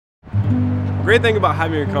The great thing about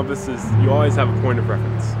having a compass is you always have a point of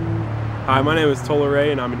reference. Hi, my name is Tolar,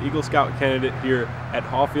 and I'm an Eagle Scout candidate here at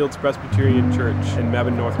Hawfields Presbyterian Church in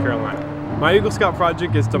Mebane, North Carolina. My Eagle Scout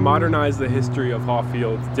project is to modernize the history of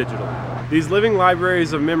Hawfields digitally. These living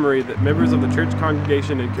libraries of memory that members of the church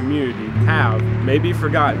congregation and community have may be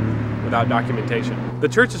forgotten without documentation. The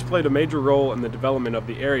church has played a major role in the development of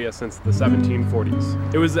the area since the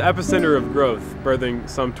 1740s. It was the epicenter of growth, birthing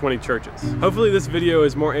some 20 churches. Hopefully this video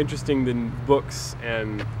is more interesting than books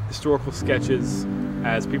and historical sketches,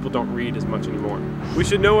 as people don't read as much anymore. We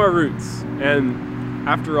should know our roots, and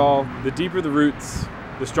after all, the deeper the roots,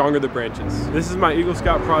 the stronger the branches. This is my Eagle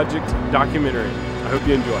Scout Project documentary. I hope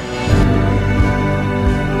you enjoy.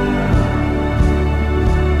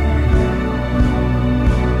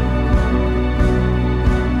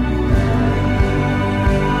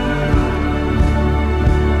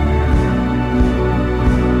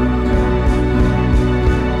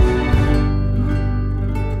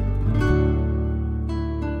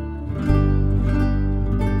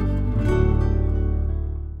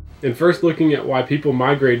 And first, looking at why people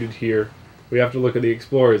migrated here, we have to look at the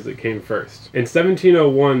explorers that came first. In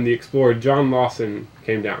 1701, the explorer John Lawson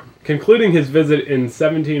came down. Concluding his visit in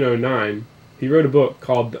 1709, he wrote a book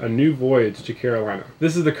called A New Voyage to Carolina.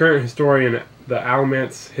 This is the current historian at the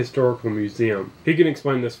Alamance Historical Museum. He can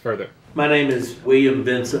explain this further. My name is Bill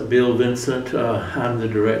Vincent. I'm the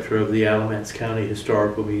director of the Alamance County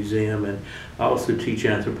Historical Museum, and I also teach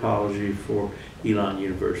anthropology for Ealy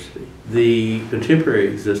University. The contemporary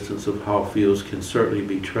existence of Hawfields can certainly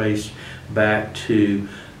be traced back to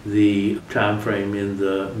the time frame in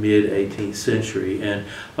the mid-18th century, and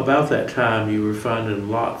about that time you were finding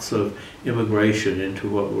lots of immigration into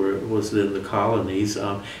what was then the colonies,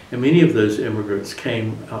 and many of those immigrants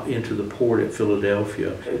came into the port at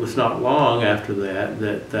Philadelphia. It was not long after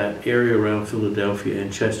that area around Philadelphia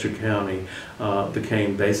and Chester County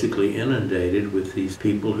became basically inundated with these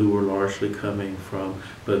people who were largely coming from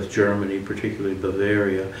both Germany, particularly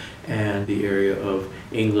Bavaria, and the area of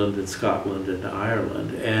England and Scotland and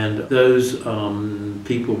Ireland. And those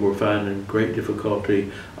people were finding great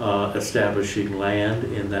difficulty establishing land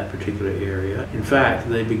in that particular area. In fact,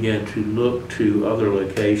 they began to look to other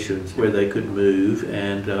locations where they could move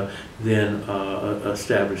and then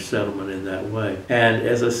establish settlement in that way. And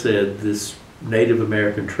as I said, this Native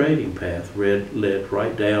American trading path led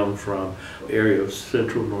right down from area of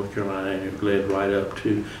central North Carolina, and it led right up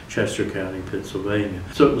to Chester County, Pennsylvania.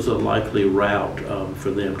 So it was a likely route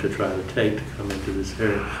for them to try to take to come into this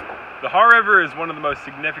area. The Haw River is one of the most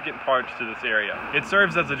significant parts to this area. It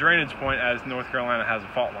serves as a drainage point as North Carolina has a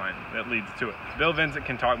fault line that leads to it. Bill Vincent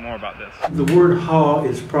can talk more about this. The word Haw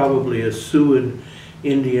is probably a Siouan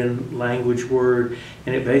Indian language word,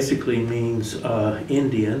 and it basically means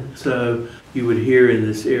Indian. So you would hear in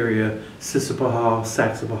this area Sissipahaw,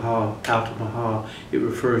 Saxapahaw, Altamahaw. It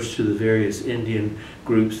refers to the various Indian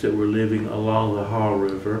groups that were living along the Haw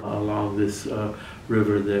River, along this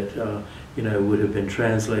river that would have been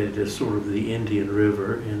translated as sort of the Indian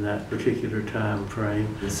River in that particular time frame.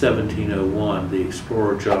 In 1701, the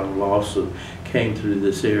explorer John Lawson came through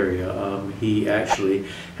this area. He actually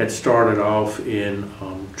had started off in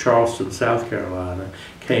Charleston, South Carolina,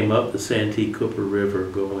 came up the Santee Cooper River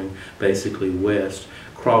going basically west,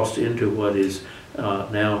 crossed into what is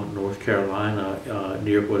now North Carolina,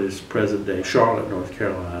 near what is present-day Charlotte, North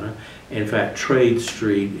Carolina. In fact, Trade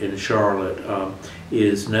Street in Charlotte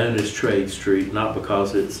is known as Trade Street, not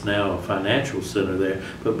because it's now a financial center there,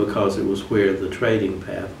 but because it was where the trading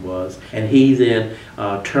path was. And he then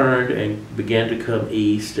turned and began to come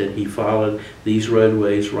east, and he followed these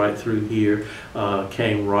roadways right through here,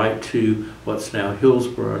 came right to what's now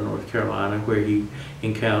Hillsborough, North Carolina, where he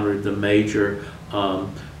encountered the major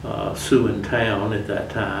Siouan town at that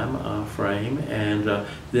time frame, and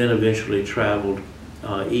then eventually traveled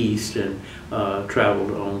east and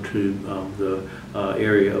traveled on to the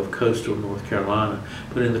area of coastal North Carolina.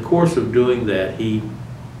 But in the course of doing that, he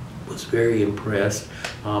was very impressed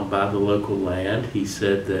by the local land. He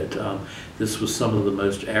said that this was some of the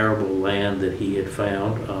most arable land that he had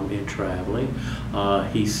found in traveling.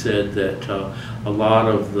 He said that a lot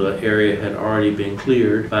of the area had already been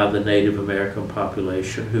cleared by the Native American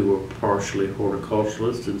population, who were partially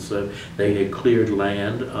horticulturalists, and so they had cleared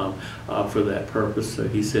land for that purpose. So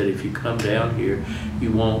he said, if you come down here,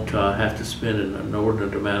 you won't have to spend an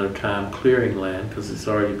inordinate amount of time clearing land because it's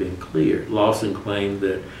already been cleared. Lawson claimed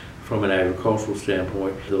that from an agricultural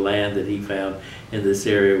standpoint. The land that he found in this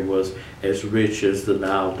area was as rich as the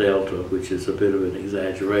Nile Delta, which is a bit of an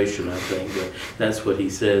exaggeration, I think, but that's what he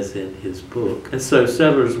says in his book. And so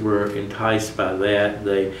settlers were enticed by that.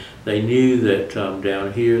 They knew that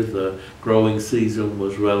down here the growing season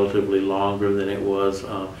was relatively longer than it was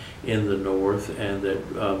in the north, and that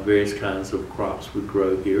various kinds of crops would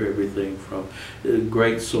grow here, everything from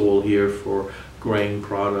great soil here for grain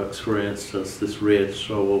products. For instance, this red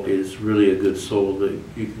soil is really a good soil that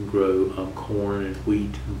you can grow corn and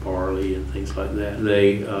wheat and barley and things like that.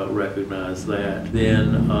 They recognized that.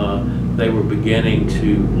 Then they were beginning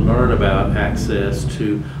to learn about access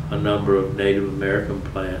to a number of Native American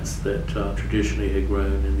plants that traditionally had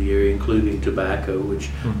grown in the area, including tobacco, which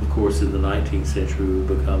of course in the 19th century would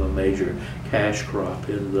become a major cash crop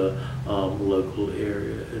in the local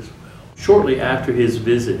area as well. Shortly after his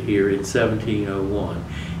visit here in 1701,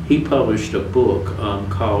 he published a book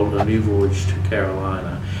called A New Voyage to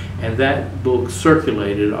Carolina, and that book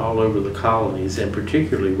circulated all over the colonies and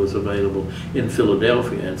particularly was available in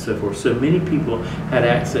Philadelphia and so forth. So many people had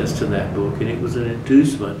access to that book, and it was an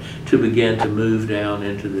inducement to begin to move down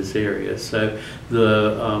into this area. So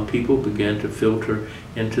the people began to filter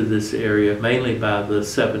into this area mainly by the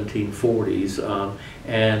 1740s,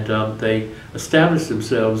 and they established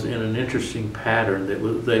themselves in an interesting pattern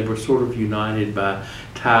that they were sort of united by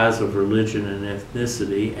ties of religion and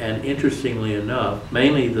ethnicity. And interestingly enough,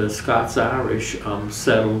 mainly the Scots-Irish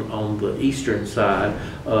settled on the eastern side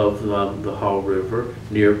of the Haw River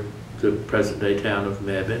near the present-day town of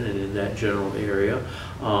Mebane and in that general area.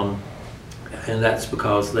 And that's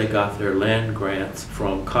because they got their land grants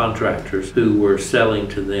from contractors who were selling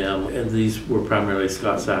to them, and these were primarily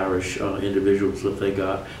Scots-Irish individuals that they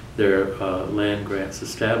got their land grants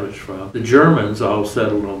established from. The Germans all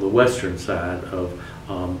settled on the western side of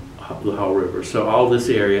the Haw River. So all this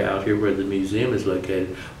area out here where the museum is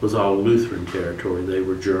located was all Lutheran territory. They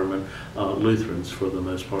were German Lutherans for the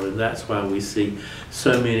most part, and that's why we see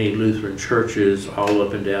so many Lutheran churches all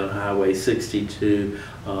up and down Highway 62,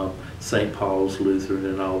 St. Paul's Lutheran,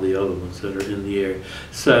 and all the other ones that are in the area.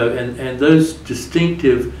 So, and those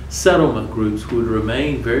distinctive settlement groups would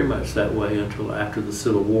remain very much that way until after the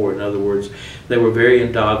Civil War. In other words, they were very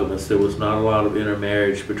endogamous. There was not a lot of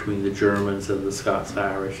intermarriage between the Germans and the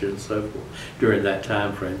Scots-Irish and so forth during that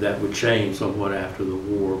time frame. That would change somewhat after the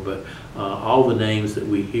war, but all the names that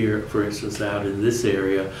we hear, for instance, out in this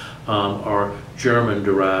area are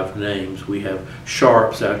German-derived names. We have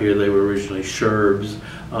Sharps out here. They were originally Sherbs.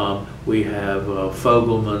 We have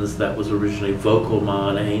Fogelmans, that was originally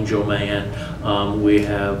Vocalman, Angel Man. We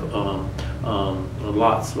have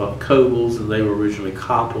lots of Kogels, and they were originally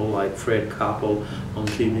Koppel, like Fred Koppel on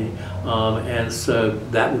TV. And so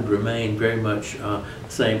that would remain very much the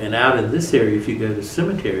same. And out in this area, if you go to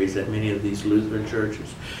cemeteries at many of these Lutheran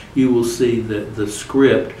churches, you will see that the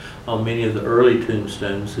script on many of the early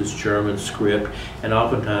tombstones is German script, and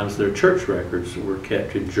oftentimes their church records were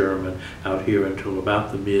kept in German out here until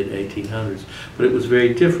about the mid-1800s. But it was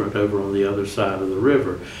very different over on the other side of the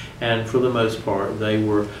river. And for the most part, they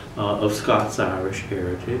were of Scots-Irish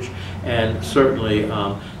heritage, and certainly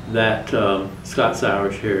that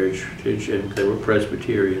Scots-Irish heritage, and they were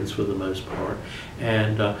Presbyterians for the most part,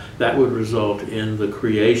 and that would result in the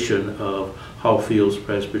creation of Hawfields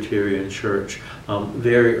Presbyterian Church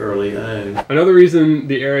very early on. Another reason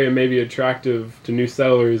the area may be attractive to new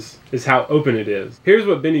settlers is how open it is. Here's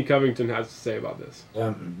what Bennie Covington has to say about this.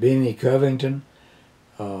 Bennie Covington,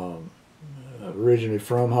 originally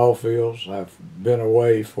from Hawfields. I've been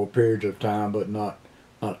away for periods of time, but not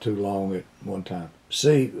too long at one time.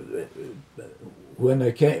 See, when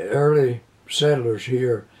they came, early settlers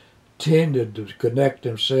here tended to connect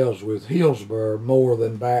themselves with Hillsborough more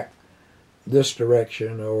than back this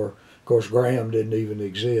direction, or of course Graham didn't even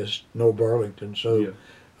exist, nor Burlington, so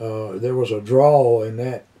there was a draw in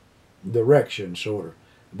that direction sort of.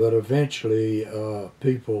 But eventually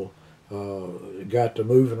people got to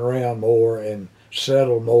moving around more and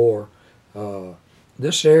settle more.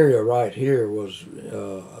 This area right here was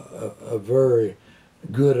a very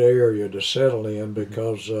good area to settle in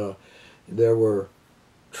because there were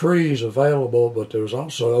trees available, but there was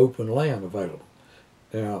also open land available.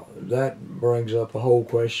 Now, that brings up a whole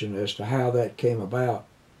question as to how that came about,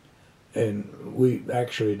 and we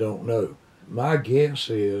actually don't know. My guess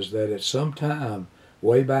is that at some time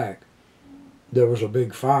way back, there was a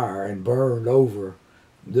big fire and burned over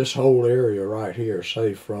this whole area right here,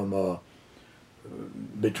 say from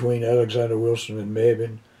between Alexander Wilson and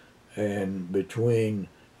Mebane, and between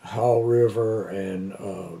Haw River and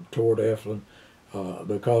toward Eflin,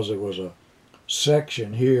 because it was a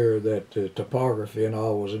section here that the topography and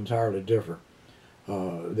all was entirely different.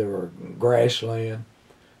 There were grassland,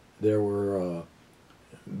 there were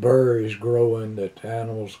berries growing that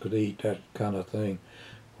animals could eat, that kind of thing.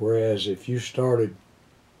 Whereas if you started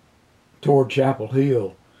toward Chapel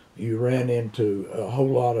Hill, you ran into a whole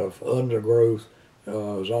lot of undergrowth. It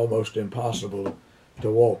was almost impossible to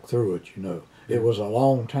walk through it, you know. It was a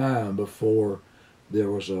long time before there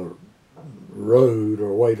was a road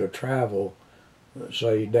or way to travel,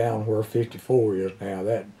 say down where 54 is now.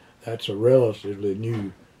 That's a relatively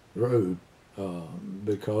new road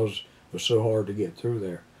because it was so hard to get through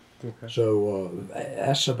there. Okay. So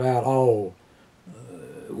that's about all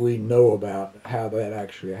we know about how that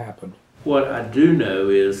actually happened. What I do know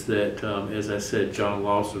is that, as I said, John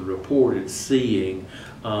Lawson reported seeing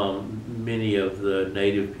many of the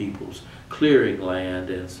native peoples clearing land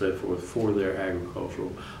and so forth for their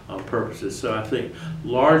agricultural purposes. So I think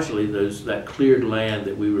largely that cleared land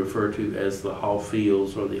that we refer to as the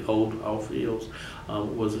Hawfields or the old Hawfields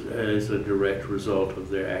was as a direct result of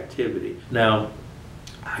their activity. Now,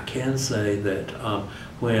 I can say that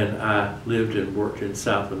when I lived and worked in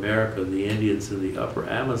South America, the Indians in the upper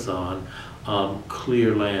Amazon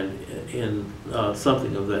clear land in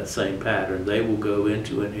something of that same pattern. They will go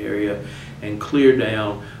into an area and clear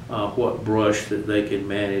down what brush that they can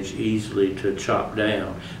manage easily to chop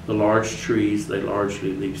down. The large trees they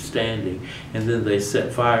largely leave standing, and then they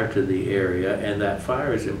set fire to the area, and that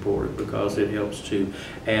fire is important because it helps to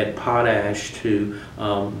add potash to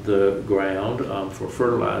the ground for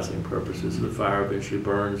fertilizing purposes. The fire eventually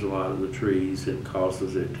burns a lot of the trees and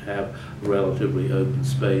causes it to have relatively open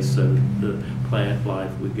space so that the plant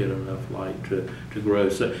life would get enough light to grow.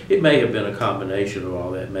 So it may have been a combination of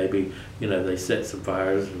all that. Maybe, you know, they set some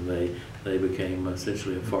fires and they became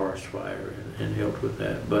essentially a forest fire and helped with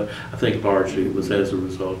that. But I think largely it was as a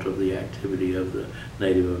result of the activity of the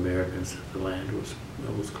Native Americans that the land was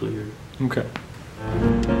cleared. Okay.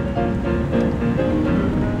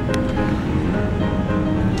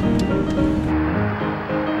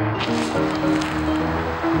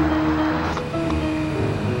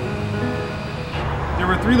 There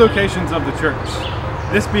were 3 locations of the church,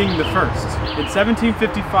 this being the first. In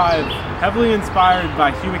 1755, heavily inspired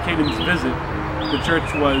by Huey Caden's visit, the church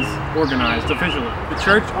was organized officially. The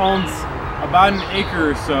church owns about an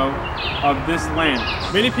acre or so of this land.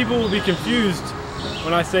 Many people will be confused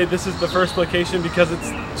when I say this is the first location because it's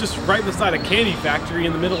just right beside a candy factory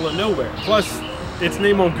in the middle of nowhere. Plus, its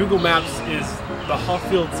name on Google Maps is the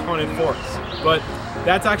Hawfields Haunted Forest. But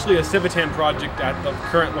that's actually a Civitan project at the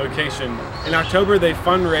current location. In October, they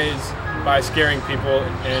fundraise by scaring people,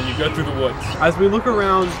 and you go through the woods. As we look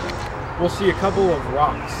around, we'll see a couple of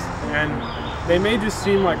rocks, and they may just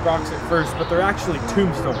seem like rocks at first, but they're actually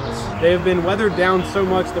tombstones. They have been weathered down so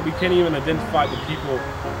much that we can't even identify the people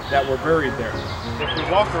that were buried there. If we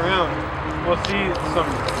walk around, we'll see some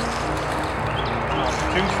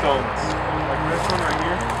tombstones, like this one right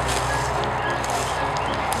here.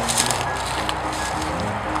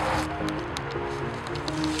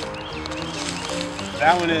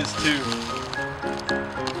 That one is too.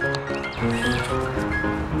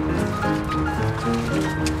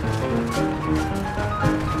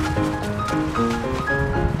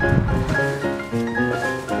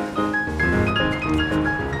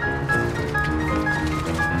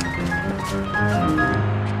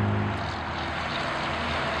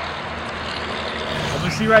 As we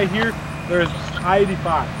see right here, there's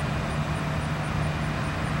I-85.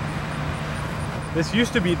 This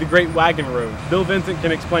used to be the Great Wagon Road. Bill Vincent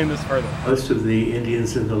can explain this further. Most of the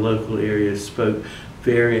Indians in the local area spoke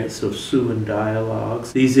variants of Siouan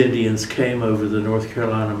dialogues. These Indians came over the North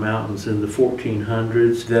Carolina mountains in the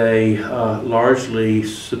 1400s. They largely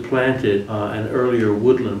supplanted an earlier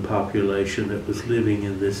woodland population that was living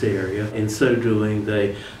in this area. In so doing,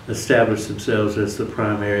 they established themselves as the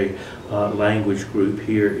primary language group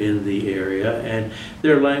here in the area, and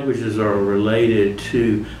their languages are related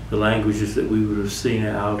to the languages that we would have seen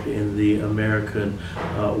out in the American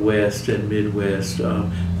West and Midwest,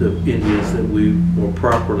 the Indians that we more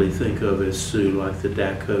properly think of as Sioux, like the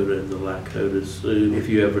Dakota and the Lakota Sioux. If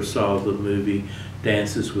you ever saw the movie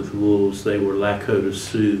Dances with Wolves, they were Lakota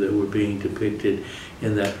Sioux that were being depicted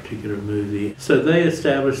in that particular movie. So they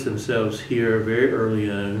established themselves here very early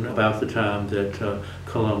on, about the time that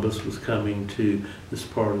Columbus was coming to this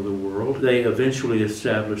part of the world. They eventually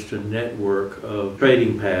established a network of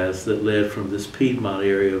trading paths that led from this Piedmont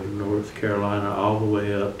area of North Carolina all the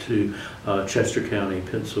way up to Chester County,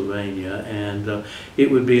 Pennsylvania, and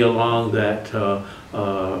it would be along that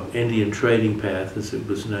Indian trading path, as it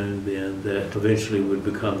was known then, that eventually would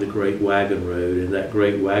become the Great Wagon Road, and that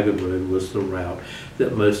Great Wagon Road was the route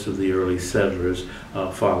that most of the early settlers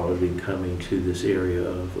followed in coming to this area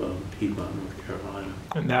of Piedmont, North Carolina.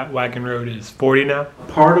 And that wagon road is 40 now?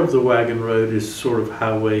 Part of the wagon road is sort of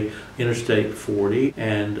Highway Interstate 40,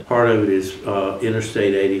 and part of it is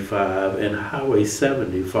Interstate 85, and Highway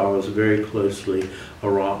 70 follows very closely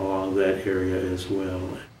along that area as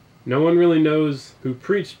well. No one really knows who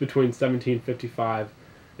preached between 1755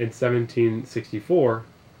 and 1764,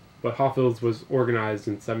 but Hawfields was organized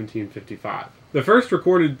in 1755. The first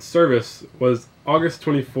recorded service was August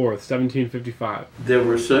 24th, 1755. There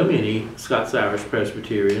were so many Scots-Irish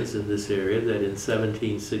Presbyterians in this area that in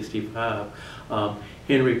 1765,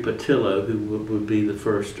 Henry Patillo, who would be the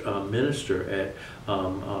first minister at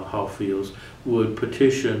Hawfields, would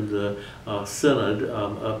petition the synod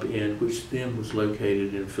up in, which then was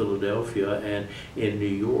located in Philadelphia and in New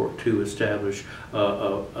York, to establish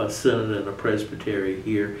a synod and a presbytery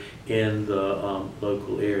here in the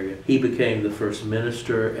local area. He became the first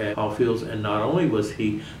minister at Hawfields, and not only was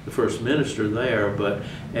he the first minister there, but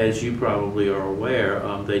as you probably are aware,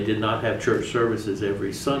 they did not have church services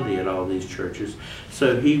every Sunday at all these churches,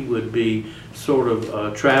 so he would be sort of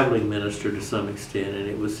a traveling minister to some extent, and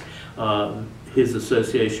it was his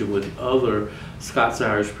association with other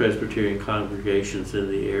Scots-Irish Presbyterian congregations in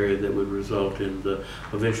the area that would result in the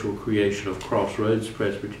eventual creation of Crossroads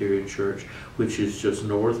Presbyterian Church, which is just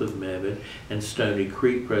north of Mebane, and Stony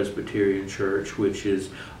Creek Presbyterian Church, which is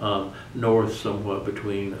north somewhat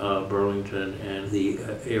between Burlington and the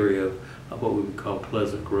area of what we would call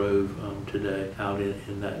Pleasant Grove today, out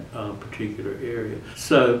in that particular area.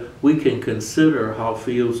 So we can consider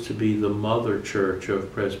Hawfields to be the mother church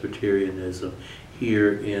of Presbyterianism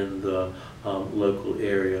here in the local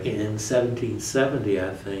area. In 1770,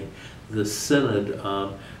 I think, the Synod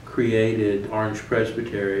created Orange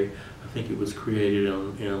Presbytery. I think it was created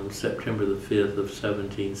on September the 5th of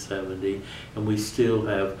 1770, and we still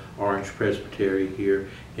have Orange Presbytery here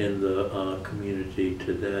in the community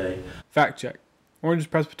today. Fact check.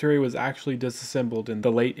 Orange Presbytery was actually disassembled in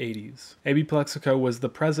the late 80s. A.B. Plexico was the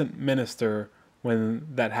present minister when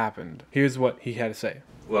that happened. Here's what he had to say.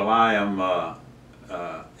 Well, I am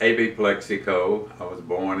A.B. Plexico. I was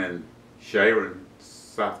born in Sharon,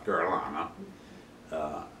 South Carolina.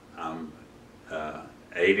 I'm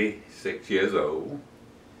 86 years old.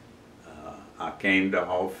 I came to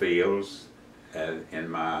Hawfields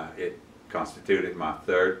it constituted my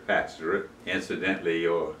third pastorate. Incidentally,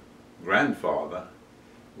 your grandfather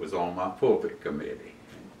was on my pulpit committee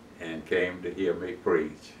and came to hear me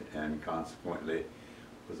preach, and consequently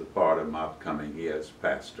was a part of my coming here as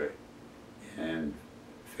pastor in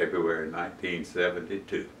February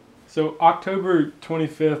 1972. So October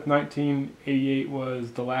 25th, 1988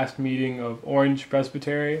 was the last meeting of Orange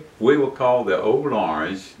Presbytery. We were called the Old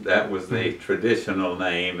Orange. That was the traditional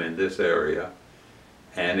name in this area,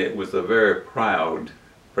 and it was a very proud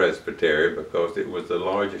presbytery because it was the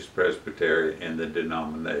largest presbytery in the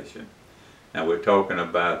denomination. Now we're talking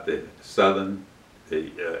about the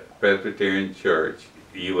Presbyterian Church,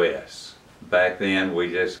 U.S. Back then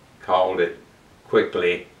we just called it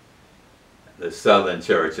quickly the Southern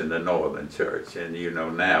Church and the Northern Church, and you know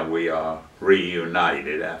now we are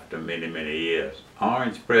reunited after many, many years.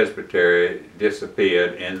 Orange Presbytery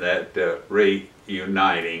disappeared in that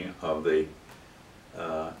reuniting of the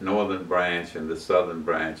northern branch and the southern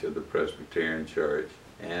branch of the Presbyterian Church,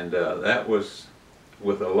 and that was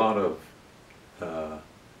with a lot of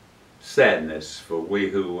sadness for we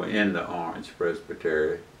who were in the Orange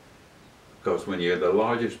Presbytery, because when you're the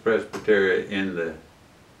largest presbytery in the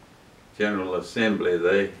General Assembly,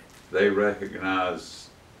 they recognize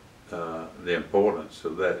the importance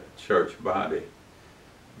of that church body.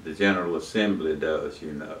 The General Assembly does,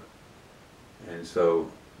 you know. And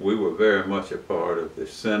so we were very much a part of the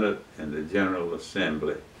Senate and the General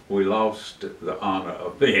Assembly. We lost the honor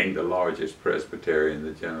of being the largest presbytery in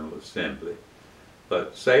the General Assembly.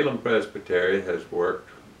 But Salem Presbytery has worked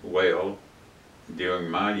well during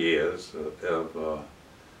my years of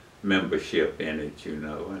membership in it, you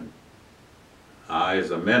know. And I,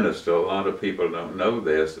 as a minister, a lot of people don't know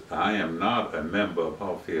this, I am not a member of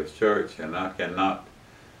Hawfields Church, and I cannot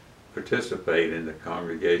participate in the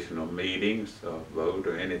congregational meetings or vote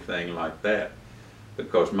or anything like that,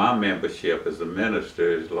 because my membership as a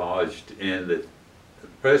minister is lodged in the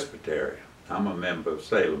presbytery. I'm a member of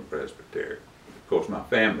Salem Presbytery. Of course, my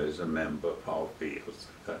family is a member of Hawfields,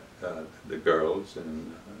 the girls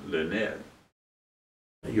and Lynette.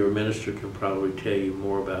 Your minister can probably tell you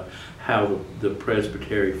more about how the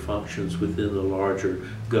presbytery functions within the larger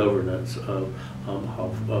governance of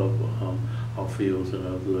Hawfields and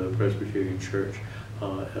of the Presbyterian Church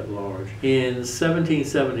at large. In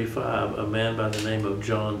 1775, a man by the name of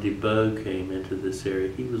John de Bow came into this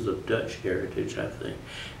area. He was of Dutch heritage, I think,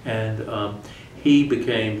 and he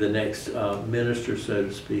became the next minister, so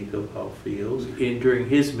to speak, of Hawfields. During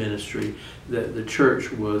his ministry, the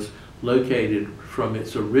church was located from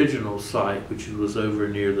its original site, which was over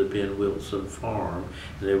near the Ben Wilson farm.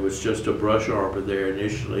 There was just a brush arbor there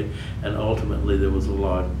initially, and ultimately there was a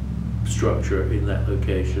log structure in that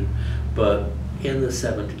location. But in the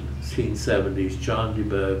 1770s, John de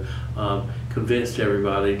Bow convinced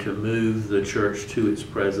everybody to move the church to its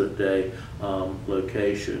present day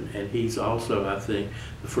location. And he's also, I think,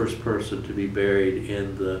 the first person to be buried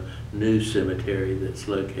in the new cemetery that's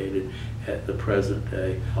located at the present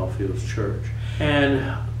day Hawfields Church.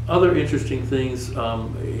 And other interesting things,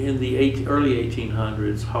 in the early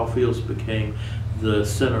 1800s, Hawfields became the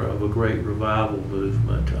center of a great revival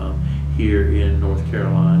movement here in North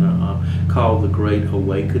Carolina, called the Great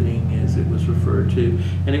Awakening, as it was referred to,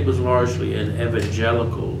 and it was largely an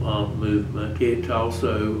evangelical movement. It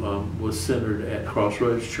also was centered at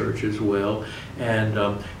Crossroads Church as well, and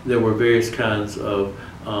there were various kinds of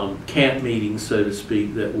camp meetings, so to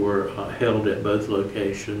speak, that were held at both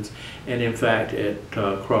locations. And in fact, at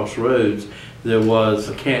Crossroads, there was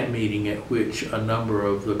a camp meeting at which a number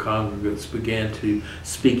of the congregants began to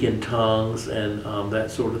speak in tongues and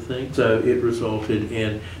that sort of thing. So it resulted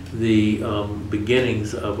in the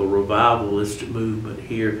beginnings of a revivalist movement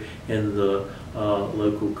here in the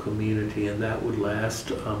local community, and that would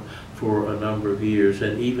last for a number of years.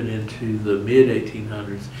 And even into the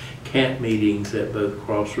mid-1800s, camp meetings at both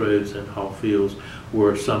Crossroads and Hawfields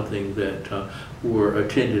were something that were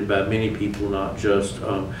attended by many people, not just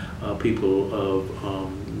people of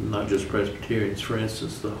not just Presbyterians. For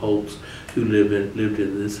instance, the Holts, who lived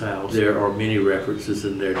in this house, there are many references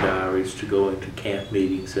in their diaries to going to camp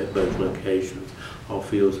meetings at both locations,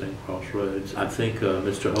 Hawfields and Crossroads. I think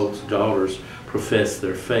Mr. Holt's daughters professed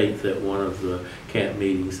their faith at one of the camp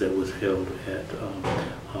meetings that was held at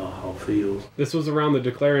Hawfields. This was around the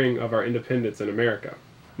declaring of our independence in America.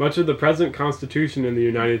 Much of the present Constitution in the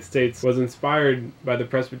United States was inspired by the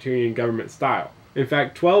Presbyterian government style. In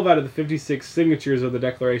fact, 12 out of the 56 signatures of the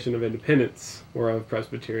Declaration of Independence were of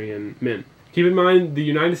Presbyterian men. Keep in mind, the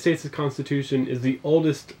United States Constitution is the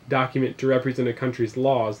oldest document to represent a country's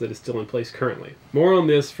laws that is still in place currently. More on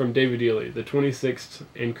this from David Ealy, the 26th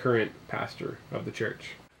and current pastor of the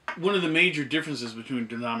church. One of the major differences between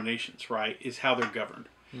denominations, right, is how they're governed.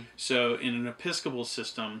 So in an Episcopal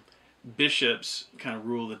system, bishops kind of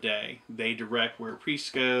rule the day. They direct where priests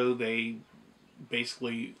go. They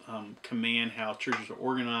basically command how churches are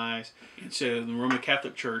organized. And so in the Roman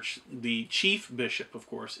Catholic Church, the chief bishop, of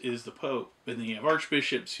course, is the Pope. But then you have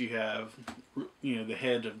archbishops, you have, the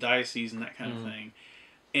head of diocese and that kind of thing.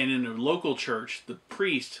 And in a local church, the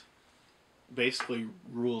priest basically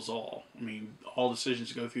rules all. I mean, all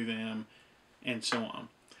decisions go through them and so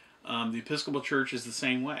on. The Episcopal Church is the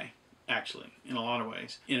same way, actually, in a lot of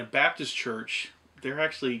ways. In a Baptist church, they're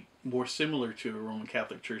actually more similar to a Roman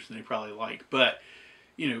Catholic church than they probably like. But,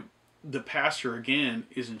 the pastor, again,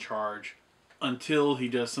 is in charge until he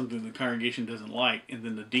does something the congregation doesn't like, and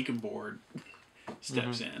then the deacon board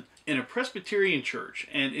steps in. In a Presbyterian church,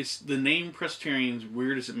 and it's the name Presbyterians,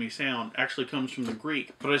 weird as it may sound, actually comes from the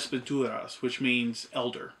Greek, presbyteros, which means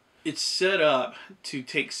elder. It's set up to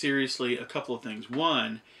take seriously a couple of things.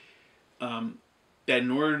 One, that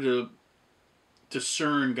in order to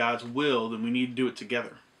discern God's will, then we need to do it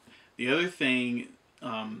together. The other thing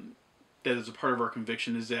that is a part of our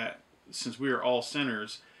conviction is that since we are all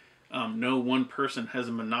sinners, no one person has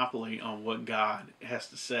a monopoly on what God has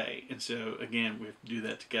to say. And so, again, we have to do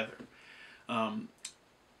that together. And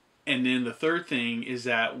then the third thing is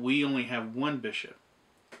that we only have one bishop,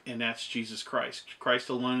 and that's Jesus Christ. Christ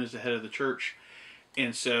alone is the head of the church.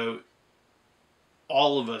 And so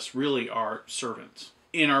all of us really are servants.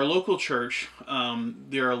 In our local church,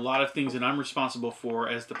 there are a lot of things that I'm responsible for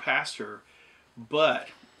as the pastor, but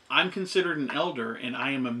I'm considered an elder, and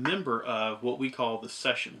I am a member of what we call the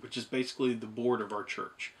session, which is basically the board of our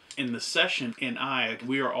church. And the session and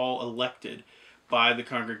we are all elected by the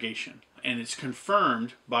congregation, and it's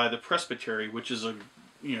confirmed by the presbytery, which is a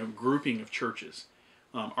grouping of churches.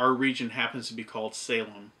 Our region happens to be called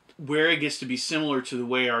Salem. Where it gets to be similar to the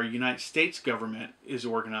way our United States government is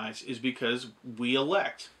organized is because we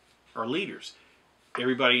elect our leaders.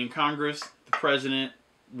 Everybody in Congress, the president,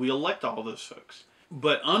 we elect all those folks.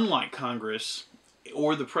 But unlike Congress,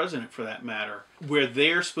 or the president for that matter, where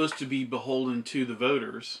they're supposed to be beholden to the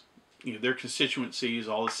voters, their constituencies,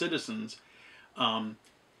 all the citizens.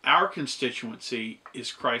 Our constituency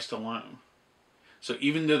is Christ alone. So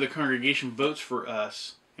even though the congregation votes for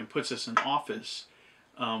us and puts us in office,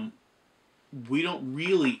 we don't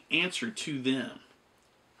really answer to them.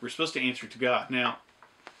 We're supposed to answer to God. Now,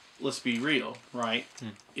 let's be real, right?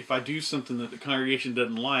 If I do something that the congregation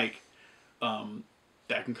doesn't like,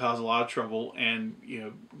 that can cause a lot of trouble, and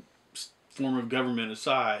form of government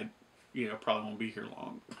aside, probably won't be here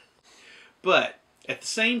long. But at the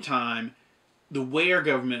same time, the way our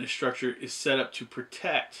government is structured is set up to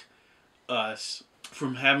protect us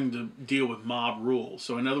from having to deal with mob rule.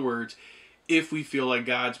 So in other words, if we feel like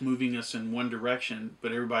God's moving us in one direction,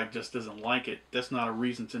 but everybody just doesn't like it, that's not a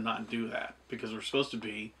reason to not do that, because we're supposed to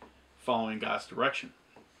be following God's direction.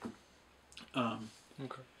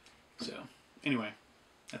 Okay. So, anyway,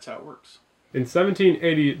 that's how it works. In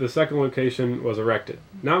 1780, the second location was erected.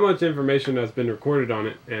 Not much information has been recorded on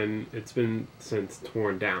it, and it's been since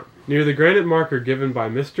torn down. Near the granite marker given by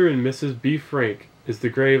Mr. and Mrs. B. Frank is the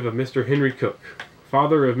grave of Mr. Henry Cook,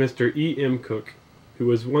 father of Mr. E. M. Cook, who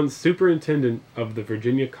was once superintendent of the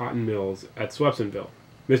Virginia cotton mills at Swepsonville.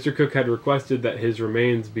 Mr. Cook had requested that his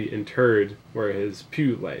remains be interred where his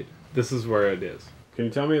pew laid. This is where it is. Can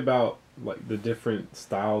you tell me about the different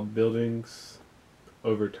styled buildings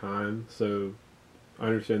over time? So I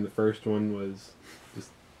understand the first one was just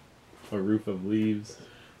a roof of leaves.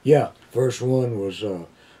 Yeah, first one was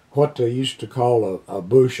what they used to call a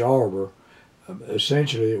bush arbor.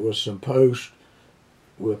 Essentially, it was some posts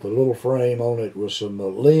with a little frame on it with some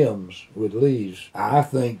limbs with leaves. I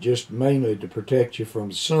think just mainly to protect you from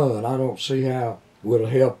the sun. I don't see how it would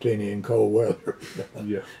have helped any in cold weather.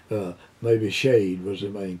 Yeah. Maybe shade was the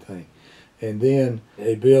main thing. And then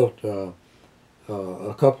they built there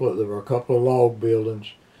were a couple of log buildings,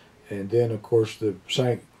 and then of course the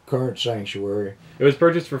current sanctuary. It was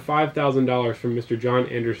purchased for $5,000 from Mr. John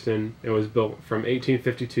Anderson and was built from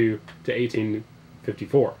 1852 to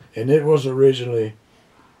 1854. And it was originally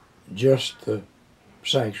just the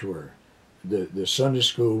sanctuary. The Sunday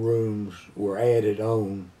school rooms were added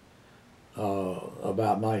on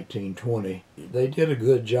about 1920. They did a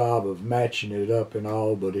good job of matching it up and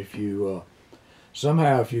all, but if you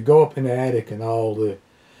if you go up in the attic and all,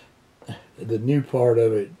 the new part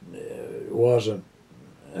of it wasn't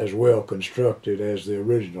as well constructed as the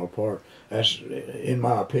original part. That's in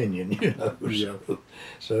my opinion, Yeah.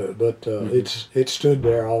 So, but it stood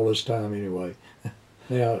there all this time anyway.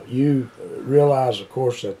 Now you realize, of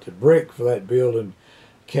course, that the brick for that building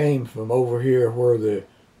came from over here where the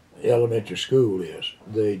elementary school is.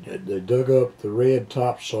 They dug up the red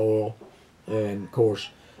topsoil, and of course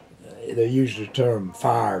they use the term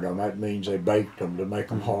fired them. That means they baked them to make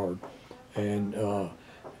them hard. And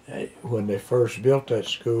when they first built that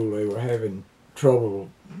school, they were having trouble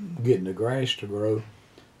getting the grass to grow.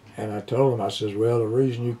 And I told them, I says, well, the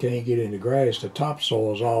reason you can't get any grass, the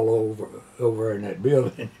topsoil's all over in that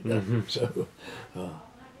building. Mm-hmm. So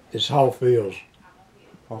it's Hawfields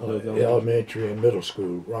Elementary and Middle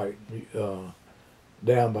School, right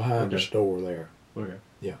down behind the store there. Okay.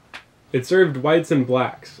 Yeah. It served whites and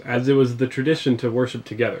blacks, as it was the tradition to worship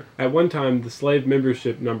together. At one time, the slave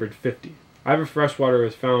membership numbered 50. Ivor Freshwater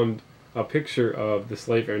has found a picture of the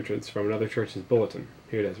slave entrance from another church's bulletin.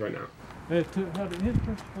 Here it is right now. To have the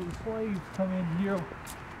entrance for the slaves come in here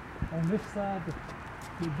on this side of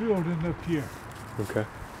the building up here. Okay.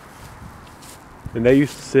 And they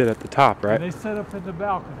used to sit at the top, right? And they set up in the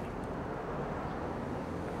balcony.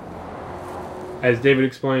 As David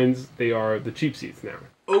explains, they are the cheap seats now.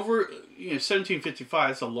 Over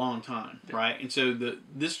 1755, it's a long time, right? And so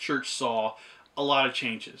this church saw a lot of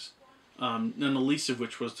changes, none the least of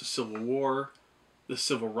which was the Civil War, the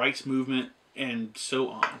Civil Rights Movement, and so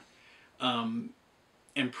on.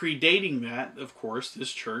 And predating that, of course,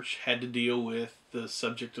 this church had to deal with the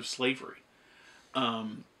subject of slavery.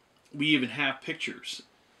 We even have pictures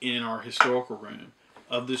in our historical room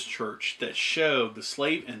of this church that show the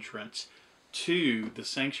slave entrance to the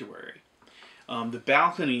sanctuary. The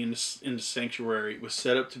balcony in the sanctuary was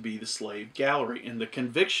set up to be the slave gallery, and the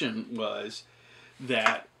conviction was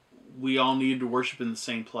that we all needed to worship in the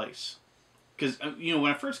same place. Because, when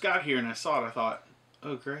I first got here and I saw it, I thought,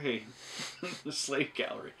 oh, great, the slave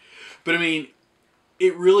gallery. But,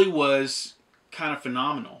 it really was kind of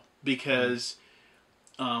phenomenal because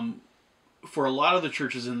for a lot of the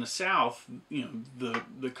churches in the South,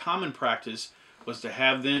 the common practice was to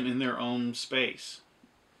have them in their own space.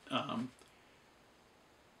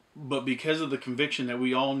 But because of the conviction that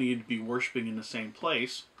we all need to be worshiping in the same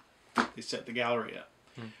place, they set the gallery up.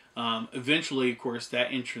 Eventually, of course,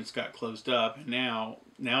 that entrance got closed up, and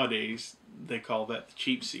nowadays they call that the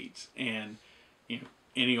cheap seats, and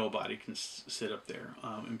any old body can sit up there.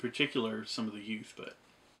 In particular, some of the youth, but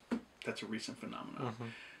that's a recent phenomenon.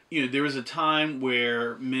 There was a time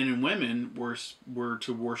where men and women were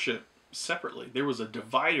to worship separately. There was a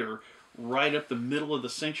divider right up the middle of the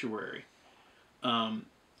sanctuary, and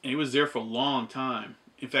it was there for a long time.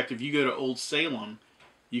 In fact, if you go to Old Salem,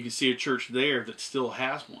 you can see a church there that still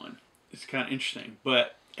has one. It's kind of interesting.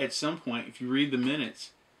 But at some point, if you read the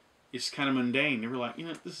minutes, it's kind of mundane. They were like,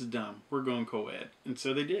 this is dumb. We're going co-ed. And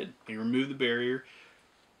so they did. They removed the barrier.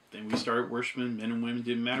 Then we started worshiping. Men and women,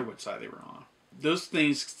 didn't matter what side they were on. Those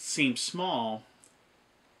things seem small,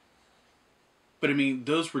 but I mean,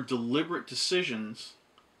 those were deliberate decisions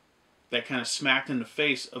that kind of smacked in the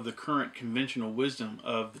face of the current conventional wisdom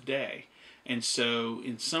of the day. And so,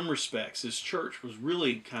 in some respects, this church was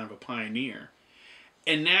really kind of a pioneer.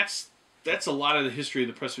 And that's a lot of the history of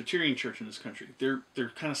the Presbyterian Church in this country. They're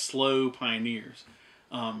kind of slow pioneers.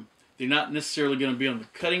 They're not necessarily going to be on the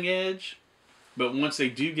cutting edge, but once they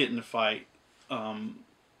do get in the fight,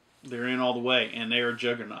 they're in all the way, and they're a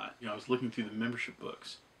juggernaut. I was looking through the membership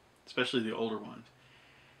books, especially the older ones,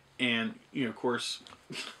 and of course,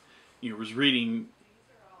 was reading,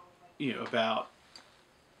 about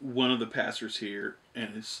one of the pastors here,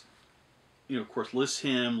 and it's, of course, lists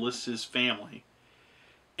his family,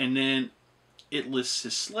 and then it lists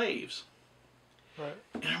his slaves. Right.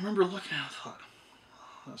 And I remember looking at it, I thought,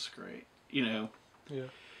 oh, that's great, Yeah.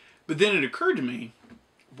 But then it occurred to me,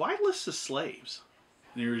 why list the slaves?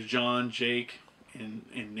 And there was John, Jake, and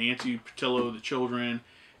Nancy Patillo, the children.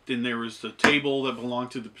 Then there was the table that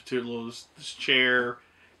belonged to the Patillos, this chair,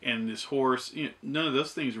 and this horse. None of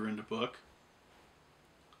those things were in the book.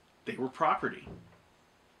 They were property.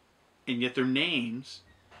 And yet their names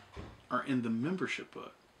are in the membership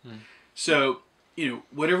book. So,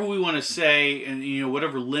 whatever we want to say, and,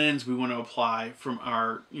 whatever lens we want to apply from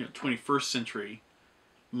our, 21st century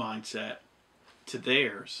mindset to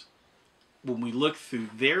theirs, when we look through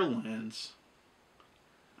their lens,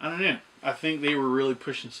 I don't know. I think they were really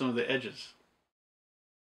pushing some of the edges.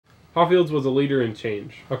 Hawfields was a leader in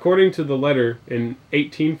change. According to the letter, in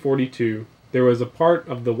 1842, there was a part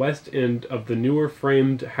of the west end of the newer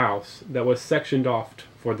framed house that was sectioned off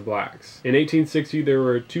for the blacks. In 1860, there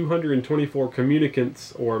were 224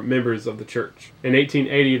 communicants or members of the church. In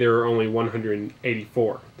 1880, there were only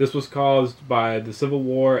 184. This was caused by the Civil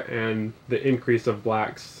War and the increase of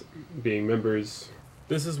blacks being members.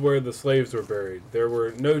 This is where the slaves were buried. There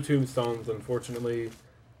were no tombstones, unfortunately,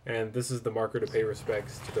 and this is the marker to pay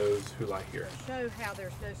respects to those who lie here. Show how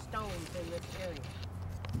there's no stones in this area.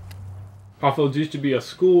 Hawfields used to be a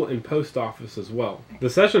school and post office as well. The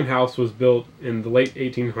session house was built in the late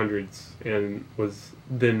 1800s and was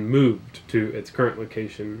then moved to its current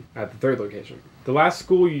location at the third location. The last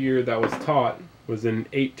school year that was taught was in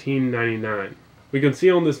 1899. We can see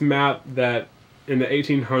on this map that in the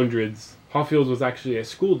 1800s, Hawfields was actually a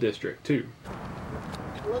school district too.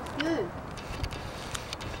 Looks good.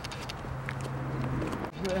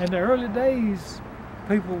 In the early days,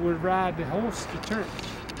 people would ride the horse to church.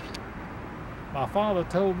 My father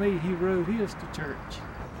told me he rode his to church.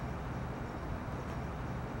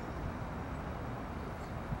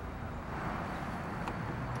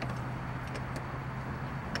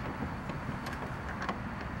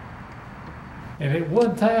 And at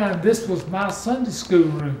one time, this was my Sunday school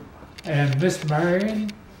room. And Miss Marion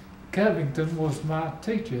Covington was my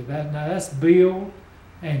teacher. That's Bill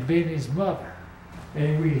and Bennie's mother.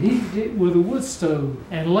 And we heated it with a wood stove.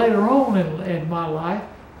 And later on in my life,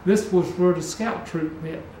 this was where the scout troop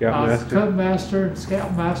met. I was a cub master and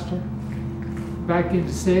scout master back in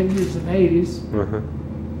the 70s and 80s.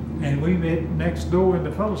 And we met next door in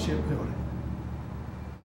the fellowship building.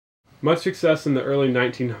 Much success in the early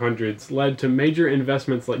 1900s led to major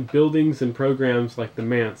investments like buildings and programs like the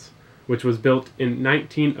Manse, which was built in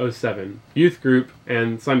 1907, youth group,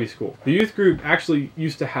 and Sunday school. The youth group actually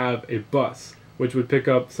used to have a bus, which would pick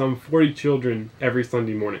up some 40 children every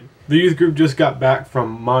Sunday morning. The youth group just got back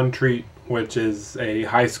from Montreat, which is a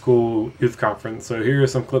high school youth conference, so here are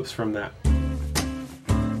some clips from that.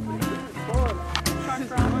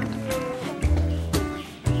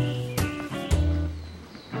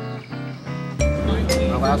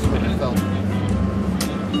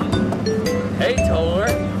 Hey, Tolar.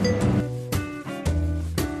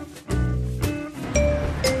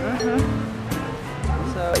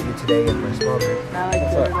 So you today in my small group? I like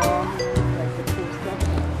it all. Like the cool stuff.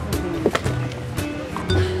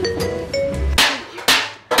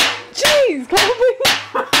 Jeez, Colby!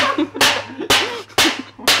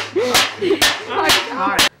 Oh my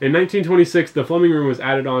God. In 1926, the Fleming Room was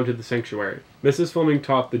added on to the sanctuary. Mrs. Fleming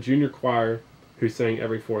taught the junior choir, who sang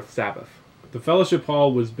every fourth Sabbath. The fellowship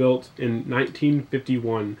hall was built in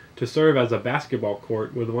 1951 to serve as a basketball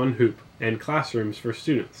court with one hoop and classrooms for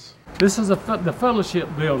students. This is the fellowship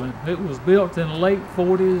building. It was built in the late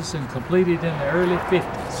 40s and completed in the early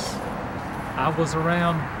 50s. I was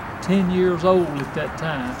around 10 years old at that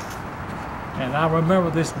time. And I remember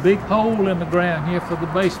this big hole in the ground here for the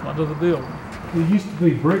basement of the building. There used to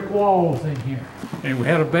be brick walls in here. And we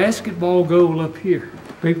had a basketball goal up here.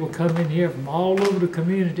 People come in here from all over the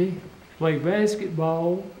community, play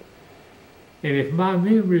basketball. And if my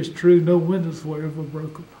memory is true, no windows were ever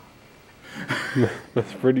broken.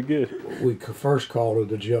 That's pretty good. We first called it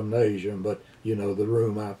the gymnasium, but you know, the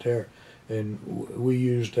room out there. And we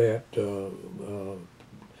used that,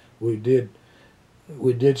 we did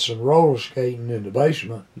some roller skating in the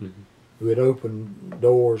basement. Mm-hmm. We'd open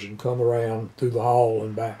doors and come around through the hall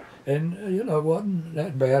and back. And, you know, it wasn't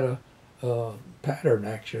that bad a pattern,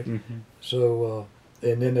 actually. Mm-hmm. So,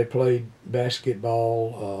 and then they played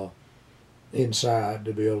basketball inside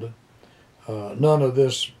the building. None of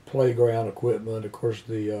this playground equipment. Of course,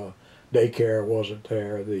 the daycare wasn't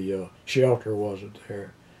there. The shelter wasn't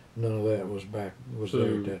there. None of that was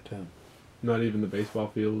there at that time. Not even the baseball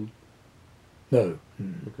field? No.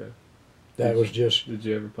 Okay. That was just. Did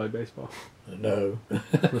you ever play baseball? No.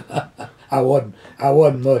 I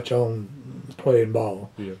wasn't much on playing ball.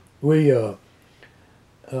 Yeah. We,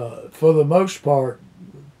 for the most part,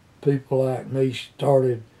 people like me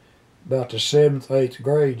started about the 7th, 8th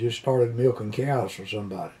grade, just started milking cows for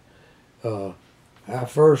somebody. I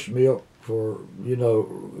first milked for, you know,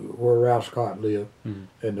 where Ralph Scott lived,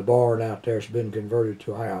 and the barn out there's been converted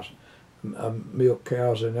to a house. I milked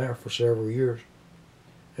cows in there for several years.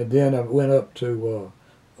 And then I went up to,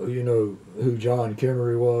 you know, who John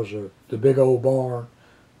Kimmery was, the big old barn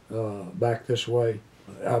back this way.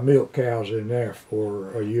 I milked cows in there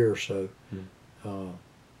for a year or so.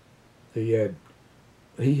 He had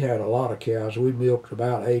a lot of cows. We milked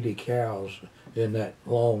about 80 cows in that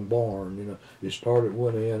long barn. You know, you started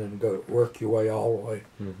one end and go work your way all the way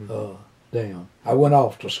down. I went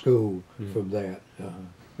off to school from that.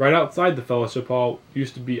 Right outside the fellowship hall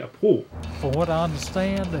used to be a pool. From what I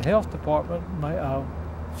understand, the health department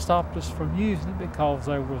stopped us from using it because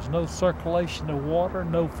there was no circulation of water,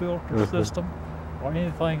 no filter system or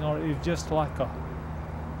anything on it. It was just like a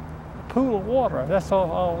pool of water. That's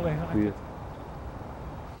all they had. Yeah.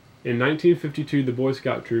 In 1952, the Boy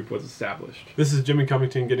Scout troop was established. This is Jimmy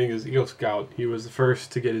Covington getting his Eagle Scout. He was the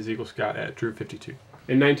first to get his Eagle Scout at Troop 52.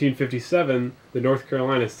 In 1957, the North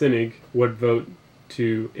Carolina Synod would vote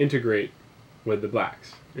to integrate with the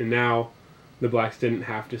blacks. And now the blacks didn't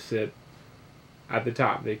have to sit at the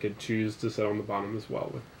top. They could choose to sit on the bottom as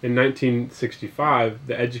well. In 1965,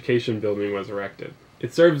 the Education Building was erected.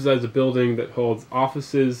 It serves as a building that holds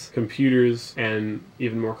offices, computers, and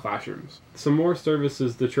even more classrooms. Some more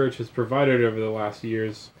services the church has provided over the last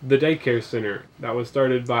years. The daycare center that was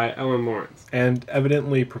started by Ellen Lawrence and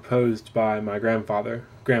evidently proposed by my grandfather,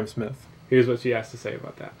 Graham Smith. Here's what she has to say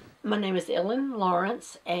about that. My name is Ellen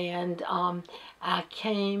Lawrence, and I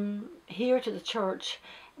came here to the church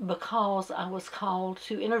because I was called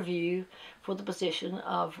to interview for the position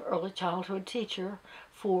of early childhood teacher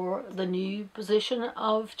for the new position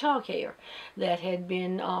of child care that had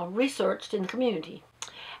been researched in the community.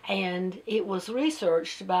 And it was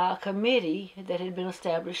researched by a committee that had been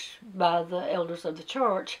established by the elders of the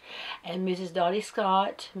church, and Mrs. Dottie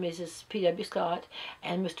Scott, Mrs. P.W. Scott,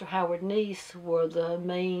 and Mr. Howard Neese were the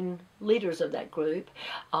main leaders of that group.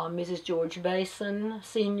 Mrs. George Basin,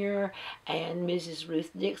 Sr., and Mrs. Ruth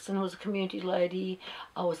Dixon was a community lady,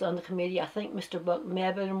 was on the committee. I think Mr. Buck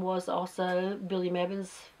Mebane was also, Billy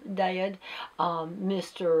Mebane's dad.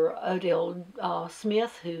 Mr. Odell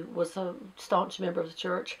Smith, who was a staunch member of the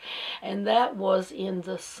church. And that was in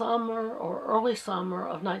the summer or early summer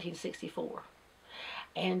of 1964.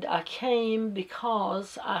 And I came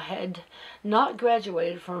because I had not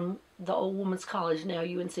graduated from the Old Women's College, now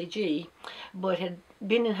UNCG, but had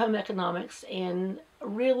been in home economics and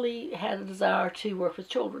really had a desire to work with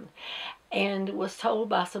children. And was told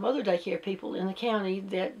by some other daycare people in the county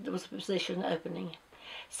that there was a position opening.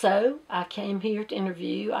 So I came here to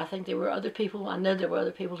interview. I think there were other people, I know there were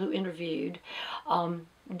other people who interviewed.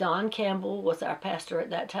 Don Campbell was our pastor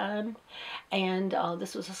at that time, and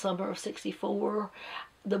this was the summer of ’64.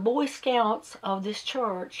 The Boy Scouts of this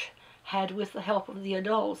church had, with the help of the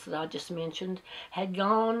adults that I just mentioned, had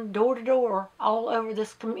gone door to door all over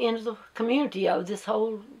this into the community of this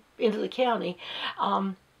whole, into the county,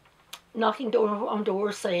 knocking door on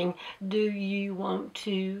doors saying, do you want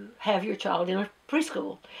to have your child in a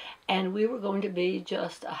preschool, and we were going to be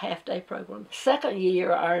just a half-day program. Second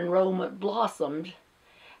year, our enrollment blossomed,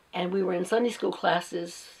 and we were in Sunday school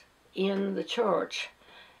classes in the church,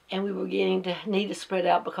 and we were getting to need to spread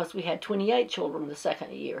out because we had 28 children the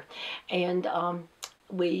second year. And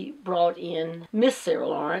we brought in Miss Sarah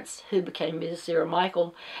Lawrence, who became Mrs. Sarah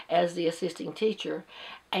Michael, as the assisting teacher.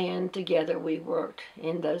 And together we worked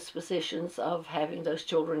in those positions of having those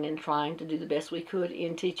children and trying to do the best we could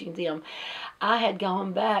in teaching them. I had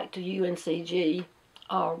gone back to UNCG,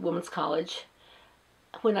 or Women's College,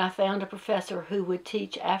 when I found a professor who would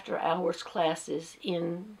teach after-hours classes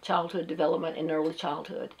in childhood development and early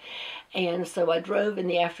childhood. And so I drove in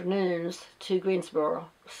the afternoons to Greensboro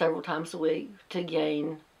several times a week to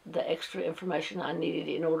gain the extra information I needed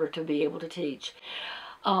in order to be able to teach.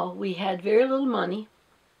 We had very little money,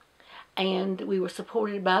 and we were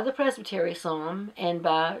supported by the Presbytery some and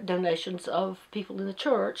by donations of people in the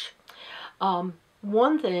church.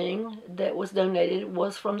 One thing that was donated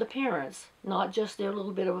was from the parents, not just their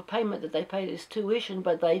little bit of a payment that they paid as tuition,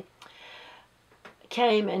 but they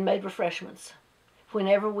came and made refreshments.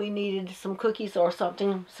 Whenever we needed some cookies or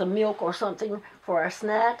something, some milk or something for our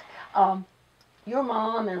snack, your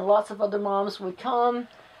mom and lots of other moms would come,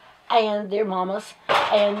 and their mamas,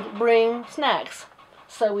 and bring snacks.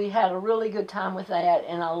 So we had a really good time with that,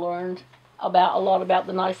 and I learned a lot about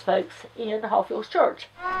the nice folks in Hawfields Church.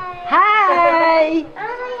 Hi!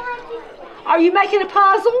 Are you making a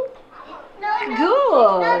puzzle? No.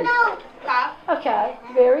 Good. No. Okay,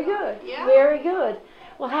 very good. Yeah. Very good.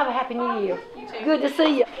 Well, have a happy new year. You too. Good to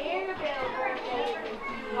see you.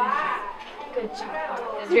 Good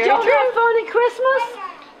job. Did y'all have fun at Christmas?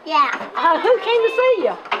 Yeah. Who came to see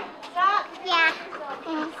you? Yeah.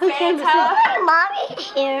 Who came to see you?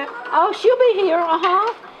 Mommy's here. Oh, she'll be here.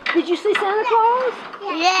 Did you see Santa Claus?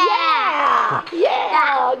 Yeah.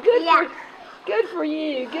 Yeah. Good Yeah. Good for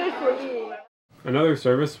you. Good for you. Another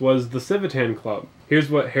service was the Civitan Club. Here's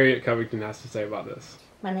what Harriet Covington has to say about this.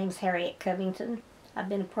 My name's Harriet Covington. I've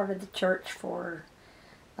been a part of the church for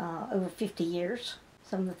over 50 years.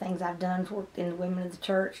 Some of the things I've done is worked in the women of the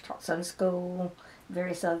church, taught Sunday school,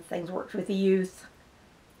 various other things, worked with the youth,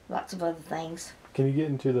 lots of other things. Can you get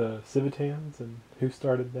into the Civitans and who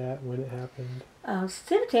started that, when it happened?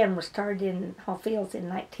 Civitan was started in Hawfields in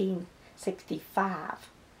 1965.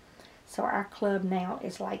 So our club now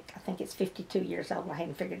is like, I think it's 52 years old. I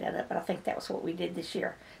hadn't figured that out, but I think that was what we did this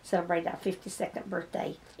year. Celebrate our 52nd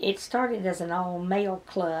birthday. It started as an all-male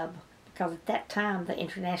club because at that time the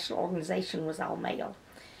international organization was all-male.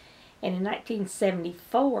 And in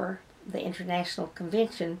 1974, the International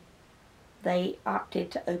Convention, they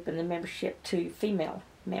opted to open the membership to female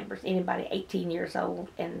members, anybody 18 years old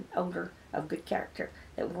and older of good character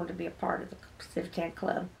that wanted to be a part of the Civitan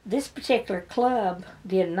Club. This particular club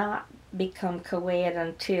did not become co-ed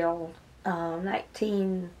until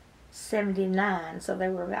 1979, so they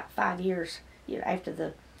were about 5 years after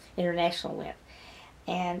the International went.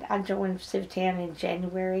 And I joined Civitan in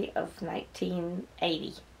January of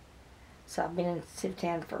 1980. So I've been in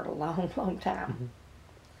Civitan for a long, long time. Mm-hmm.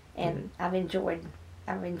 And I've enjoyed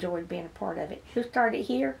being a part of it. Who started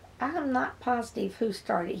here? I'm not positive who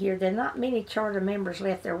started here. There are not many charter members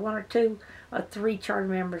left. There are 1 or 2 or 3 charter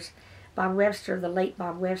members. Bob Webster, the late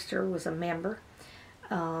Bob Webster, was a member.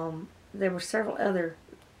 There were several other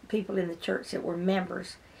people in the church that were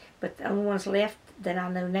members, but the only ones left that I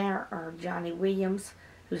know now are Johnny Williams,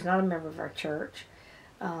 who's not a member of our church,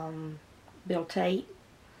 Bill Tate,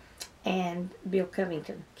 and Bill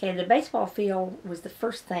Covington. Okay, the baseball field was the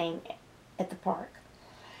first thing at the park,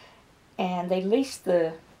 and they leased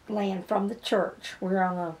the land from the church. We're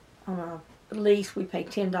on a lease. We pay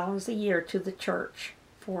 $10 a year to the church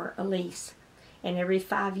for a lease, and every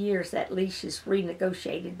 5 years that lease is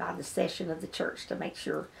renegotiated by the session of the church to make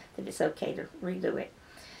sure that it's okay to redo it.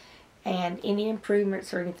 And any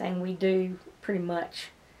improvements or anything we do, pretty much,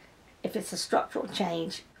 if it's a structural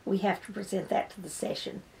change, we have to present that to the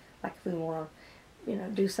session, like if we want to,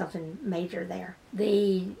 do something major there.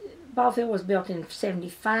 The ball field was built in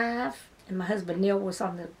 '75, and my husband Neil was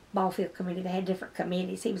on the ball field committee. They had different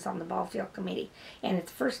committees. He was on the ball field committee, and at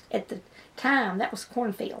the time that was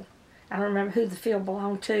cornfield. I don't remember who the field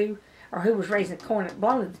belonged to or who was raising corn. It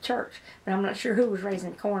belonged to the church, but I'm not sure who was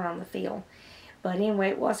raising corn on the field. But anyway,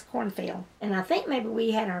 it was cornfield. And I think maybe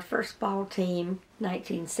we had our first ball team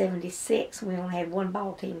 1976. We only had 1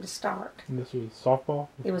 ball team to start. And this was softball?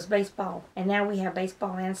 It was baseball. And now we have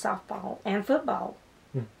baseball and softball and football.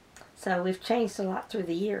 So we've changed a lot through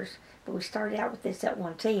the years. But we started out with this at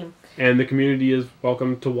 1 team. And the community is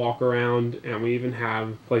welcome to walk around, and we even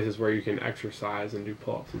have places where you can exercise and do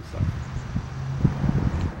pull-ups and stuff.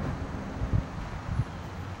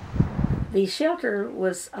 The shelter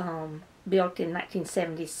was built in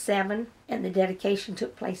 1977, and the dedication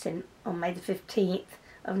took place on May the 15th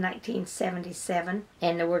of 1977,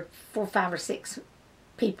 and there were 4, 5, or 6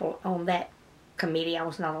 people on that committee. I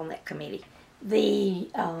was not on that committee. The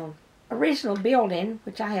original building,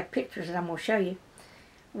 which I have pictures that I'm going to show you,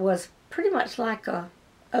 was pretty much like a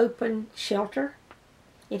open shelter.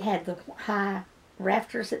 It had the high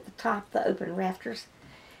rafters at the top, the open rafters,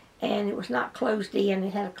 and it was not closed in.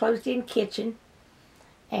 It had a closed-in kitchen,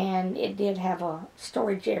 and it did have a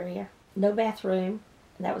storage area. No bathroom,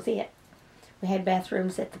 and that was it. We had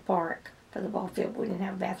bathrooms at the park for the ball field. We didn't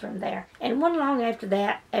have a bathroom there. And one long after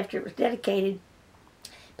that, after it was dedicated,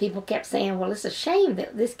 people kept saying, well, it's a shame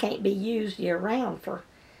that this can't be used year-round for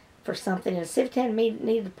something. And Civitan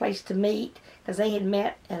needed a place to meet, because they had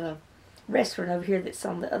met at a restaurant over here that's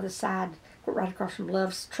on the other side, right across from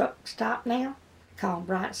Love's Truck Stop now, called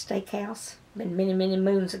Bryant Steakhouse. Been many, many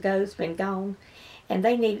moons ago. It's been gone. And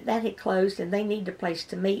that had closed, and they needed a place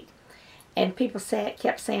to meet. And people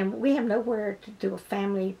kept saying, we have nowhere to do a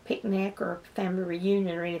family picnic or a family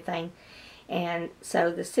reunion or anything. And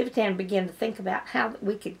so the Civitan began to think about how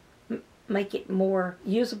we could make it more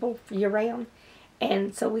usable year-round.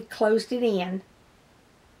 And so we closed it in.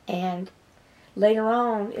 And later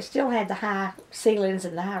on, it still had the high ceilings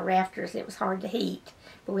and the high rafters. It was hard to heat,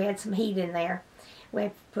 but we had some heat in there. We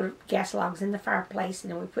had to put gas logs in the fireplace,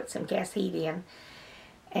 and then we put some gas heat in.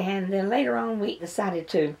 And then later on, we decided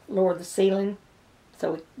to lower the ceiling.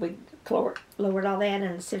 So we lowered all that,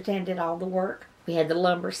 and the Civitan did all the work. We had the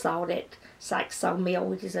lumber sawed at Sykes Sawmill,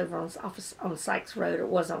 which is over on Sykes Road. It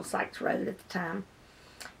was on Sykes Road at the time.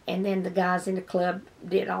 And then the guys in the club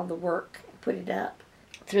did all the work, put it up.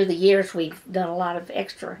 Through the years, we've done a lot of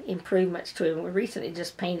extra improvements to it. We recently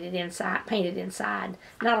just painted inside.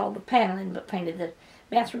 Not all the paneling, but painted the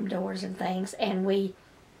bathroom doors and things. And we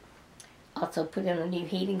also put in a new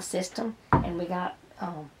heating system, and we got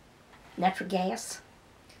natural gas,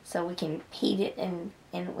 so we can heat it, and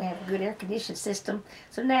we have a good air conditioning system.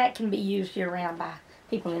 So now it can be used year-round by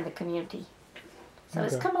people in the community. So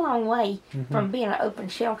It's come a long way. From being an open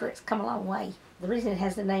shelter. It's come a long way. The reason it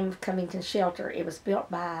has the name of Covington Shelter, it was built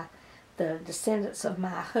by the descendants of my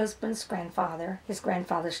husband's grandfather, his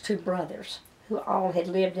grandfather's 2 brothers, who all had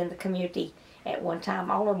lived in the community at one time.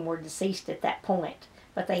 All of them were deceased at that point,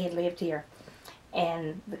 but they had lived here.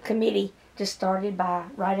 And the committee just started by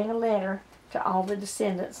writing a letter to all the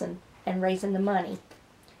descendants and raising the money.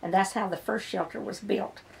 And that's how the first shelter was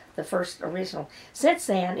built, the first original. Since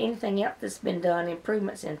then, anything else that's been done,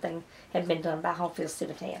 improvements and things, have been done by Hawfields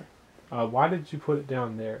Civitan. Why did you put it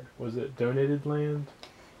down there? Was it donated land?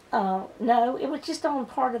 No, it was just on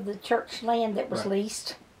part of the church land that was Right.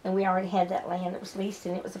 leased. And we already had that land that was leased,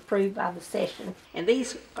 and it was approved by the session. And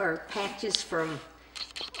these are patches from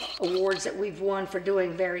awards that we've won for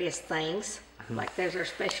doing various things. Like there's our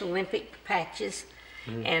Special Olympic patches,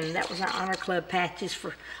 and that was our Honor Club patches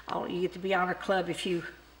for all. You get to be Honor Club if you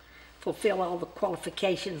fulfill all the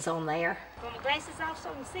qualifications on there. Put my glasses off so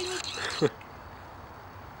you can see me.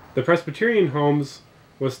 The Presbyterian Homes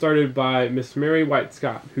was started by Miss Mary White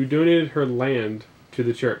Scott, who donated her land to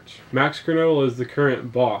the church. Max Kernodle is the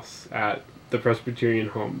current boss at the Presbyterian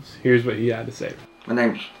Homes. Here's what he had to say. My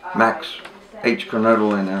name's Max H.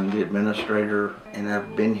 Kernodle, and I'm the administrator, and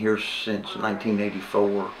I've been here since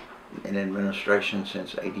 1984, in administration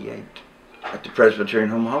since '88 at the Presbyterian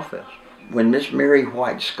Home Hawfields. When Miss Mary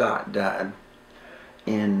White Scott died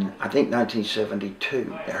in, I think,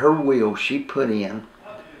 1972, her will, she put in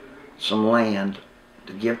some land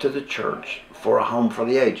to give to the church for a home for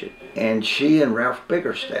the aged. And she and Ralph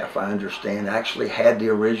Biggerstaff, I understand, actually had the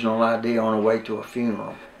original idea on the way to a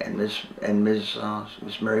funeral. And Miss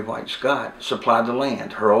Mary White Scott supplied the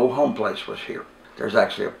land. Her old home place was here. There's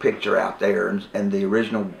actually a picture out there, and the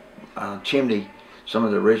original chimney, some of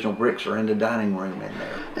the original bricks are in the dining room in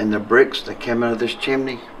there. And the bricks that came out of this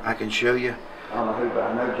chimney, I can show you. I don't know who, but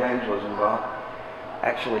I know James was involved.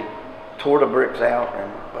 Actually tore the bricks out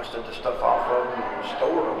and busted the stuff off of them and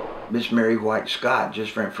stored them. Miss Mary White Scott,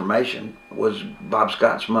 just for information, was Bob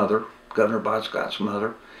Scott's mother, Governor Bob Scott's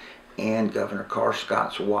mother, and Governor Carr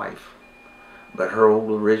Scott's wife. But her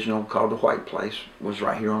old original, called the White Place, was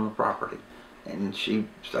right here on the property. And she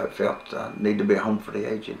felt needed to be a home for the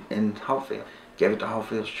aged in Hawfield. Gave it to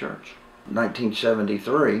Hawfields Church. In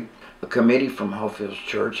 1973, a committee from Hawfields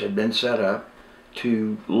Church had been set up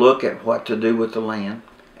to look at what to do with the land.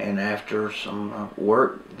 And after some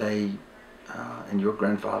work, they, and your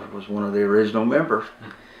grandfather was one of the original members,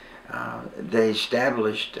 they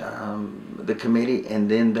established the committee, and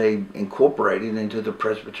then they incorporated into the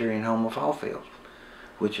Presbyterian Home of Hawfields,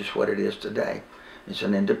 which is what it is today. It's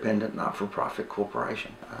an independent, not-for-profit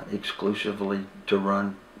corporation, exclusively to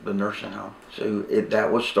run the nursing home. So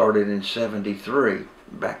that was started in '73.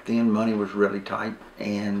 Back then, money was really tight,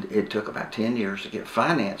 and it took about 10 years to get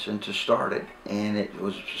financing to start it. And it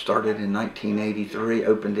was started in 1983,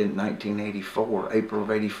 opened in 1984, April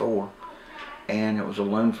of '84. And it was a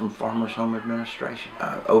loan from Farmers Home Administration.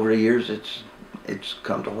 Over the years, it's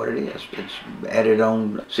come to what it is. It's added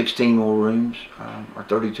on 16 more rooms, or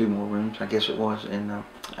 32 more rooms, I guess it was, in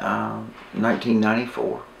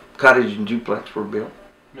 1994. Cottage and duplex were built.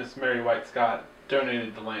 Miss Mary White Scott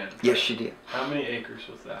donated the land. Yes, she did. How many acres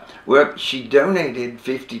was that? Well, she donated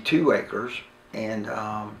 52 acres, and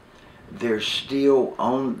there's still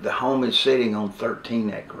the home is sitting on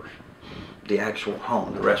 13 acres. The actual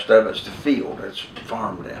home. The rest of it's the field. It's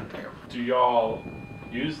farmed down there. Do y'all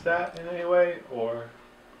use that in any way, or?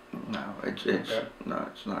 No, it's okay. No,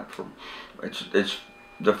 it's not for. It's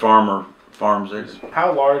the farmer farms it.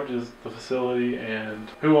 How large is the facility, and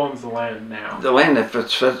who owns the land now? The land that the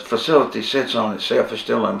facility sits on itself is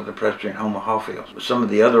still owned by the Presbyterian Home of Hawfields. Some of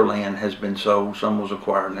the other land has been sold. Some was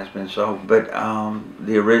acquired and has been sold, but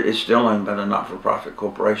it's still owned by the not-for-profit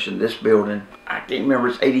corporation. This building, I can't remember.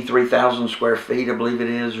 It's 83,000 square feet, I believe it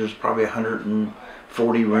is. There's probably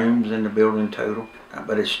 140 rooms in the building total,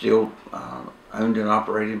 but it's still owned and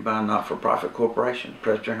operated by a not-for-profit corporation,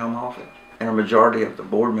 Presbyterian Home of Hawfields. And a majority of the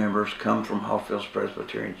board members come from Hawfields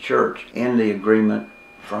Presbyterian Church. In the agreement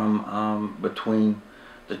from between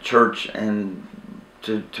the church and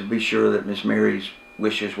to be sure that Miss Mary's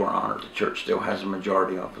wishes were honored, the church still has a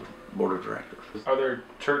majority of the board of directors. Are there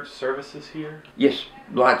church services here? Yes,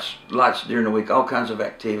 lots during the week, all kinds of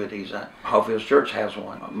activities. Hawfields Church has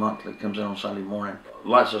one monthly, comes in on Sunday morning.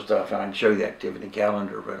 Lots of stuff, and I can show you the activity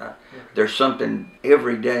calendar, but there's something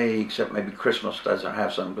every day, except maybe Christmas doesn't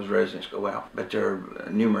have something because residents go out. But there are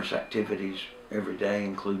numerous activities every day,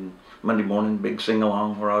 including Monday morning, big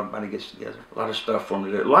sing-along where everybody gets together. A lot of stuff for them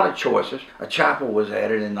to do, a lot of choices. A chapel was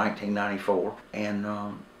added in 1994, and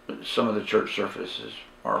some of the church services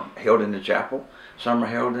are held in the chapel. Some are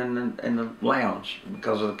held in the lounge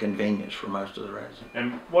because of the convenience for most of the residents.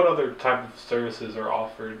 And what other type of services are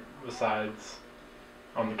offered besides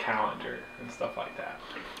on the calendar and stuff like that?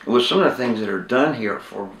 Well, some of the things that are done here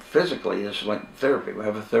for physically is like therapy. We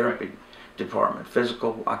have a therapy department,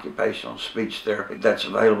 physical, occupational, speech therapy that's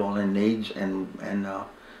available in needs, and so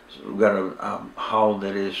we've got a hall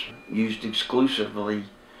that is used exclusively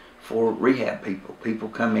for rehab people. People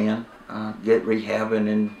come in, get rehab, and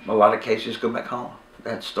in a lot of cases go back home.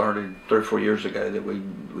 That started 3 or 4 years ago that we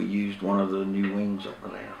used one of the new wings over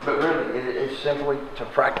there. But really, it's simply to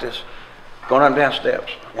practice going up and down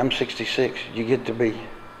steps. I'm 66. You get to be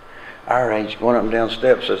our age. Going up and down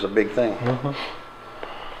steps is a big thing. Mm-hmm.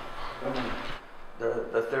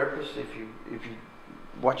 The therapist, if you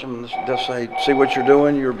watch them, they'll say, "See what you're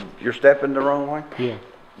doing? You're stepping the wrong way." Yeah.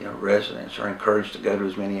 You know, residents are encouraged to go to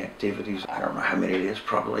as many activities. I don't know how many it is.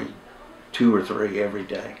 Probably 2 or 3 every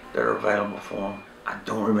day that are available for them. I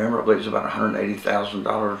don't remember. I believe it's about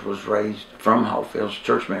 $180,000 was raised from Hawfields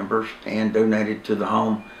church members and donated to the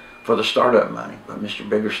home for the startup money. But Mr.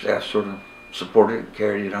 Biggerstaff sort of supported it and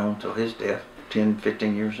carried it on till his death 10,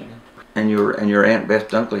 15 years ago. And your Aunt Beth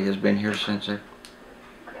Dunkley has been here since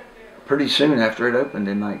pretty soon after it opened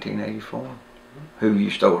in 1984. Who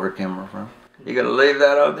you stole her camera from? You gotta leave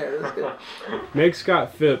that out there. That's good. Meg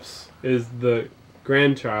Scott Phipps is the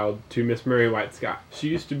grandchild to Miss Mary White Scott. She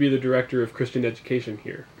used to be the director of Christian education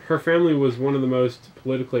here. Her family was one of the most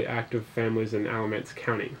politically active families in Alamance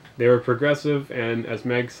County. They were progressive, and as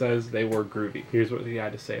Meg says, they were groovy. Here's what he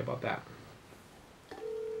had to say about that.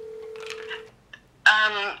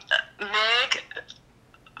 Meg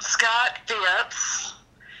Scott Phipps,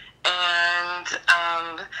 and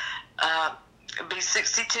be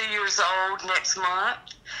 62 years old next month.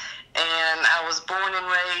 And I was born and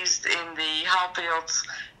raised in the Hawfields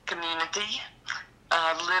community.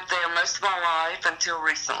 Lived there most of my life until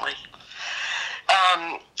recently.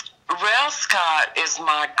 Ralph Scott is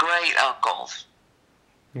my great uncle.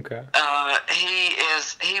 Okay.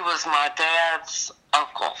 He was my dad's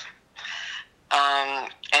uncle.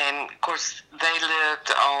 And of course they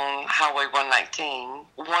lived on Highway 119.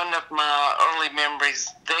 One of my early memories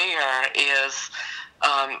there is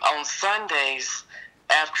on Sundays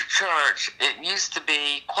after church, it used to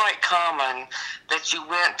be quite common that you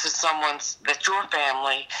went to that your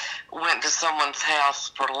family went to someone's house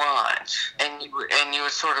for lunch, and you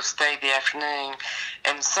would sort of stay the afternoon.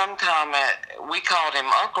 And sometime we called him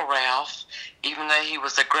Uncle Ralph, even though he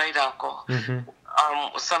was a great uncle. Mm-hmm.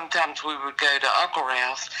 Sometimes we would go to Uncle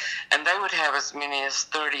Ralph's, and they would have as many as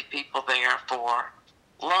 30 people there for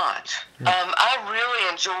lunch. I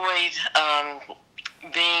really enjoyed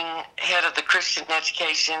being head of the Christian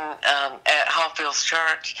education at Hawfields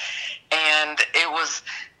Church, and it was,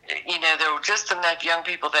 there were just enough young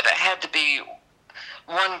people that it had to be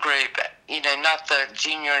one group, not the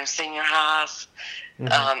junior and senior highs.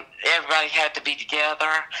 Everybody had to be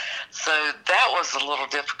together. So that was a little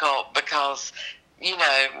difficult because,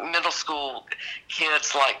 middle school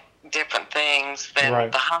kids like different things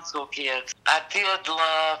than the high school kids. I did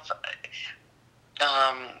love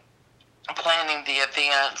planning the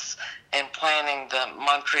events and planning the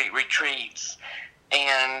Montreat retreats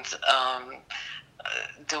and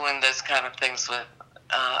doing those kind of things with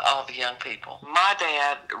all the young people. My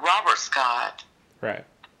dad, Robert Scott,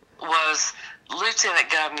 was lieutenant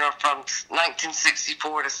governor from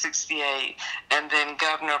 1964 to 68, and then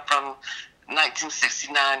governor from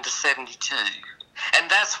 1969 to 72. And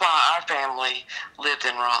that's why our family lived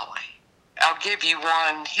in Raleigh. I'll give you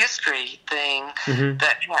one history thing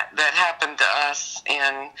that happened to us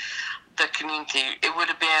in the community. It would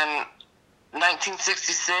have been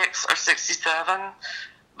 1966 or 67,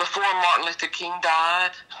 before Martin Luther King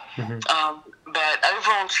died. But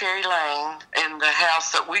over on Cherry Lane, in the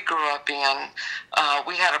house that we grew up in,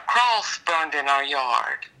 we had a cross burned in our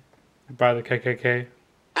yard. By the KKK?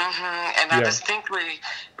 And I distinctly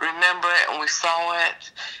remember it, and we saw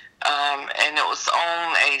it. And it was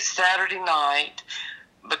on a Saturday night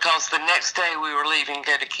because the next day we were leaving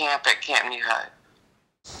to go to camp at Camp New Hope.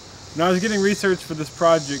 When I was getting research for this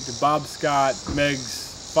project, Bob Scott,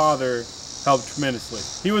 Meg's father, helped tremendously.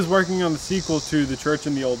 He was working on the sequel to The Church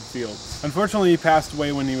in the Old Fields. Unfortunately, he passed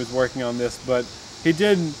away when he was working on this, but he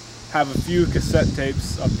did have a few cassette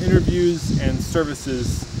tapes of interviews and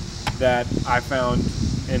services that I found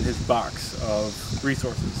in his box of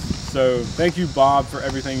resources. So thank you, Bob, for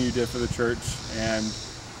everything you did for the church, and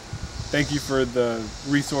thank you for the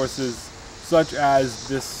resources such as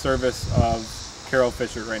this service of Carol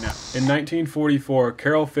Fisher right now. In 1944,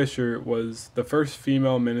 Carol Fisher was the first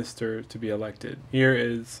female minister to be elected. Here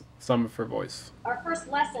is some of her voice. Our first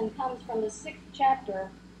lesson comes from the 6th chapter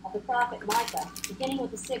of the prophet Micah, beginning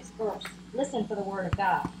with the 6th verse. Listen for the word of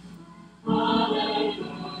God.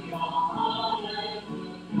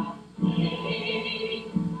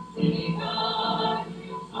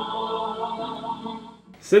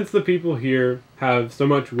 Since the people here have so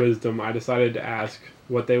much wisdom, I decided to ask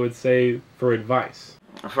what they would say for advice.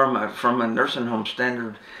 From a nursing home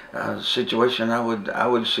standard situation, I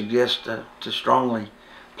would suggest to strongly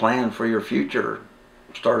plan for your future.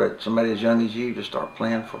 Start at somebody as young as you to start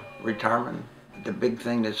planning for retirement. The big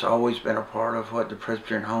thing that's always been a part of what the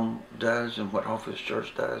Presbyterian home does and what Hawfields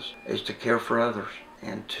Church does is to care for others,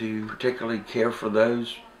 and to particularly care for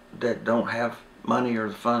those that don't have money or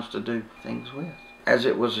the funds to do things with. As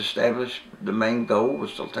it was established, the main goal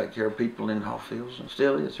was to take care of people in Hawfields, and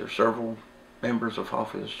still is. There are several members of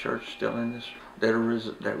Hawfields Church still in this that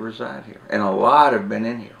reside here, and a lot have been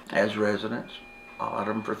in here as residents. A lot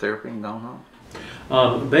of them for therapy and gone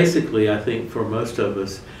home. Basically, I think for most of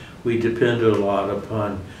us, we depend a lot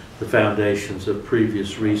upon the foundations of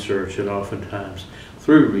previous research, and oftentimes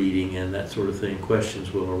through reading and that sort of thing,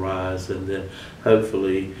 questions will arise, and then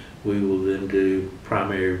hopefully we will then do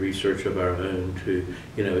primary research of our own to,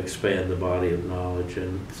 expand the body of knowledge.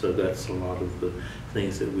 And so that's a lot of the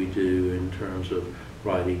things that we do in terms of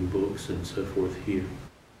writing books and so forth here.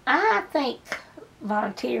 I think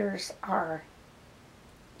volunteers are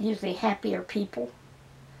usually happier people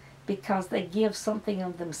because they give something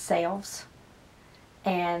of themselves.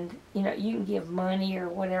 And, you can give money or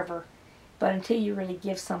whatever, but until you really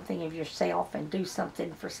give something of yourself and do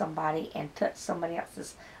something for somebody and touch somebody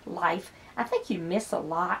else's life, I think you miss a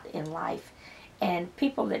lot in life. And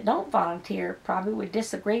people that don't volunteer probably would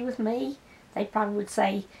disagree with me. They probably would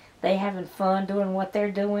say they're having fun doing what they're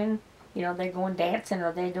doing. They're going dancing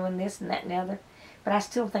or they're doing this and that and the other. But I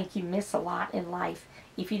still think you miss a lot in life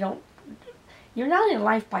if you don't. You're not in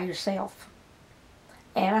life by yourself.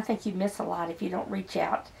 And I think you miss a lot if you don't reach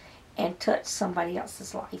out and touch somebody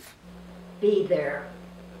else's life. Be there.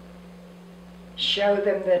 Show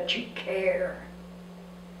them that you care.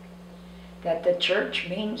 That the church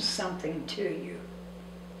means something to you.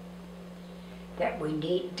 That we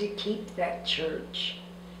need to keep that church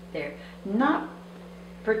there. Not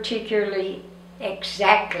particularly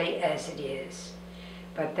exactly as it is,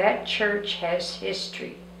 but that church has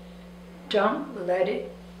history. Don't let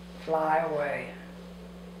it fly away.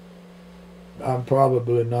 I'm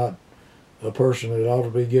probably not a person that ought to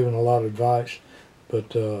be giving a lot of advice,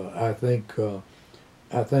 but I think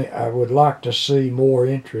I would like to see more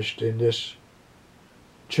interest in this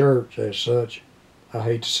church as such. I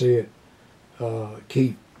hate to see it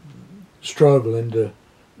keep struggling to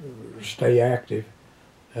stay active.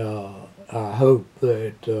 I hope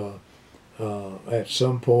that at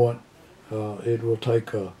some point it will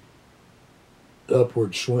take a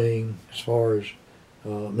upward swing as far as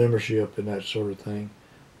membership and that sort of thing,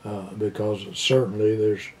 because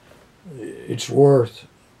certainly it's worth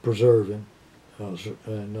preserving,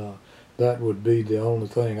 and that would be the only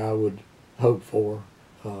thing I would hope for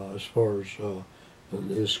as far as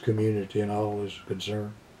this community and all is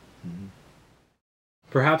concerned. Mm-hmm.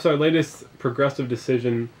 Perhaps our latest progressive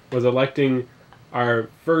decision was electing our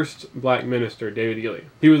first black minister, David Ealy.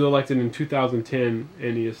 He was elected in 2010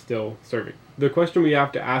 and he is still serving. The question we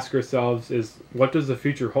have to ask ourselves is, what does the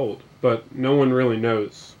future hold? But no one really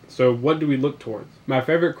knows. So what do we look towards? My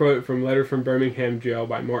favorite quote from Letter from Birmingham Jail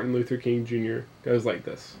by Martin Luther King Jr. goes like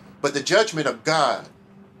this: "But the judgment of God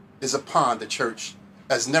is upon the church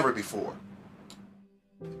as never before.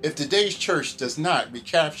 If today's church does not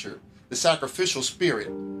recapture the sacrificial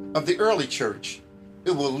spirit of the early church,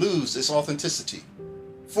 it will lose its authenticity,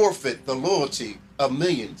 forfeit the loyalty of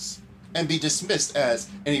millions, and be dismissed as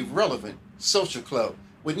an irrelevant social club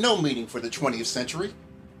with no meaning for the 20th century.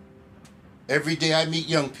 Every day I meet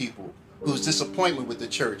young people whose disappointment with the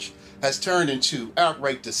church has turned into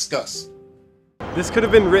outright disgust." This could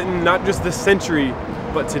have been written not just this century,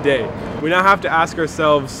 but today. We now have to ask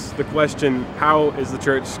ourselves the question, how is the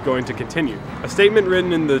church going to continue? A statement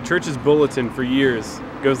written in the church's bulletin for years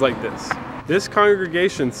goes like this: "This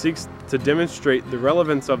congregation seeks to demonstrate the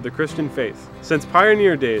relevance of the Christian faith. Since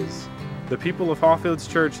pioneer days, the people of Hawfields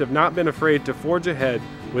Church have not been afraid to forge ahead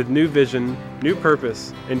with new vision, new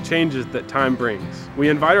purpose, and changes that time brings. We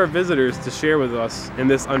invite our visitors to share with us in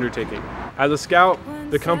this undertaking. As a scout,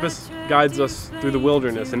 the compass guides us through the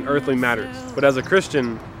wilderness and earthly matters. But as a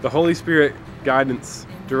Christian, the Holy Spirit guidance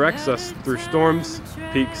directs us through storms,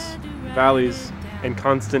 peaks, valleys, and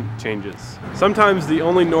constant changes. Sometimes the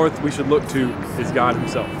only north we should look to is God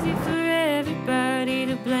Himself." For everybody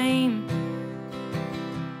to blame,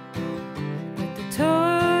 but the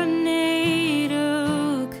tornado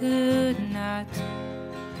could not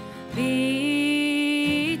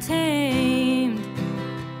be tamed.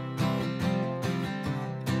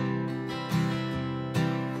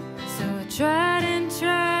 So I tried and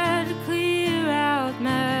tried to clear out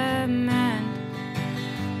my mind,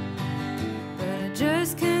 but I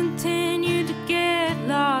just continued to get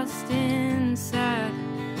lost inside.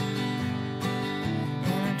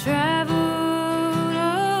 And I traveled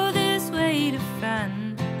all this way to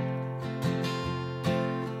find.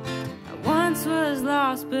 I once was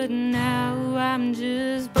lost, but now I'm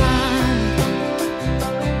just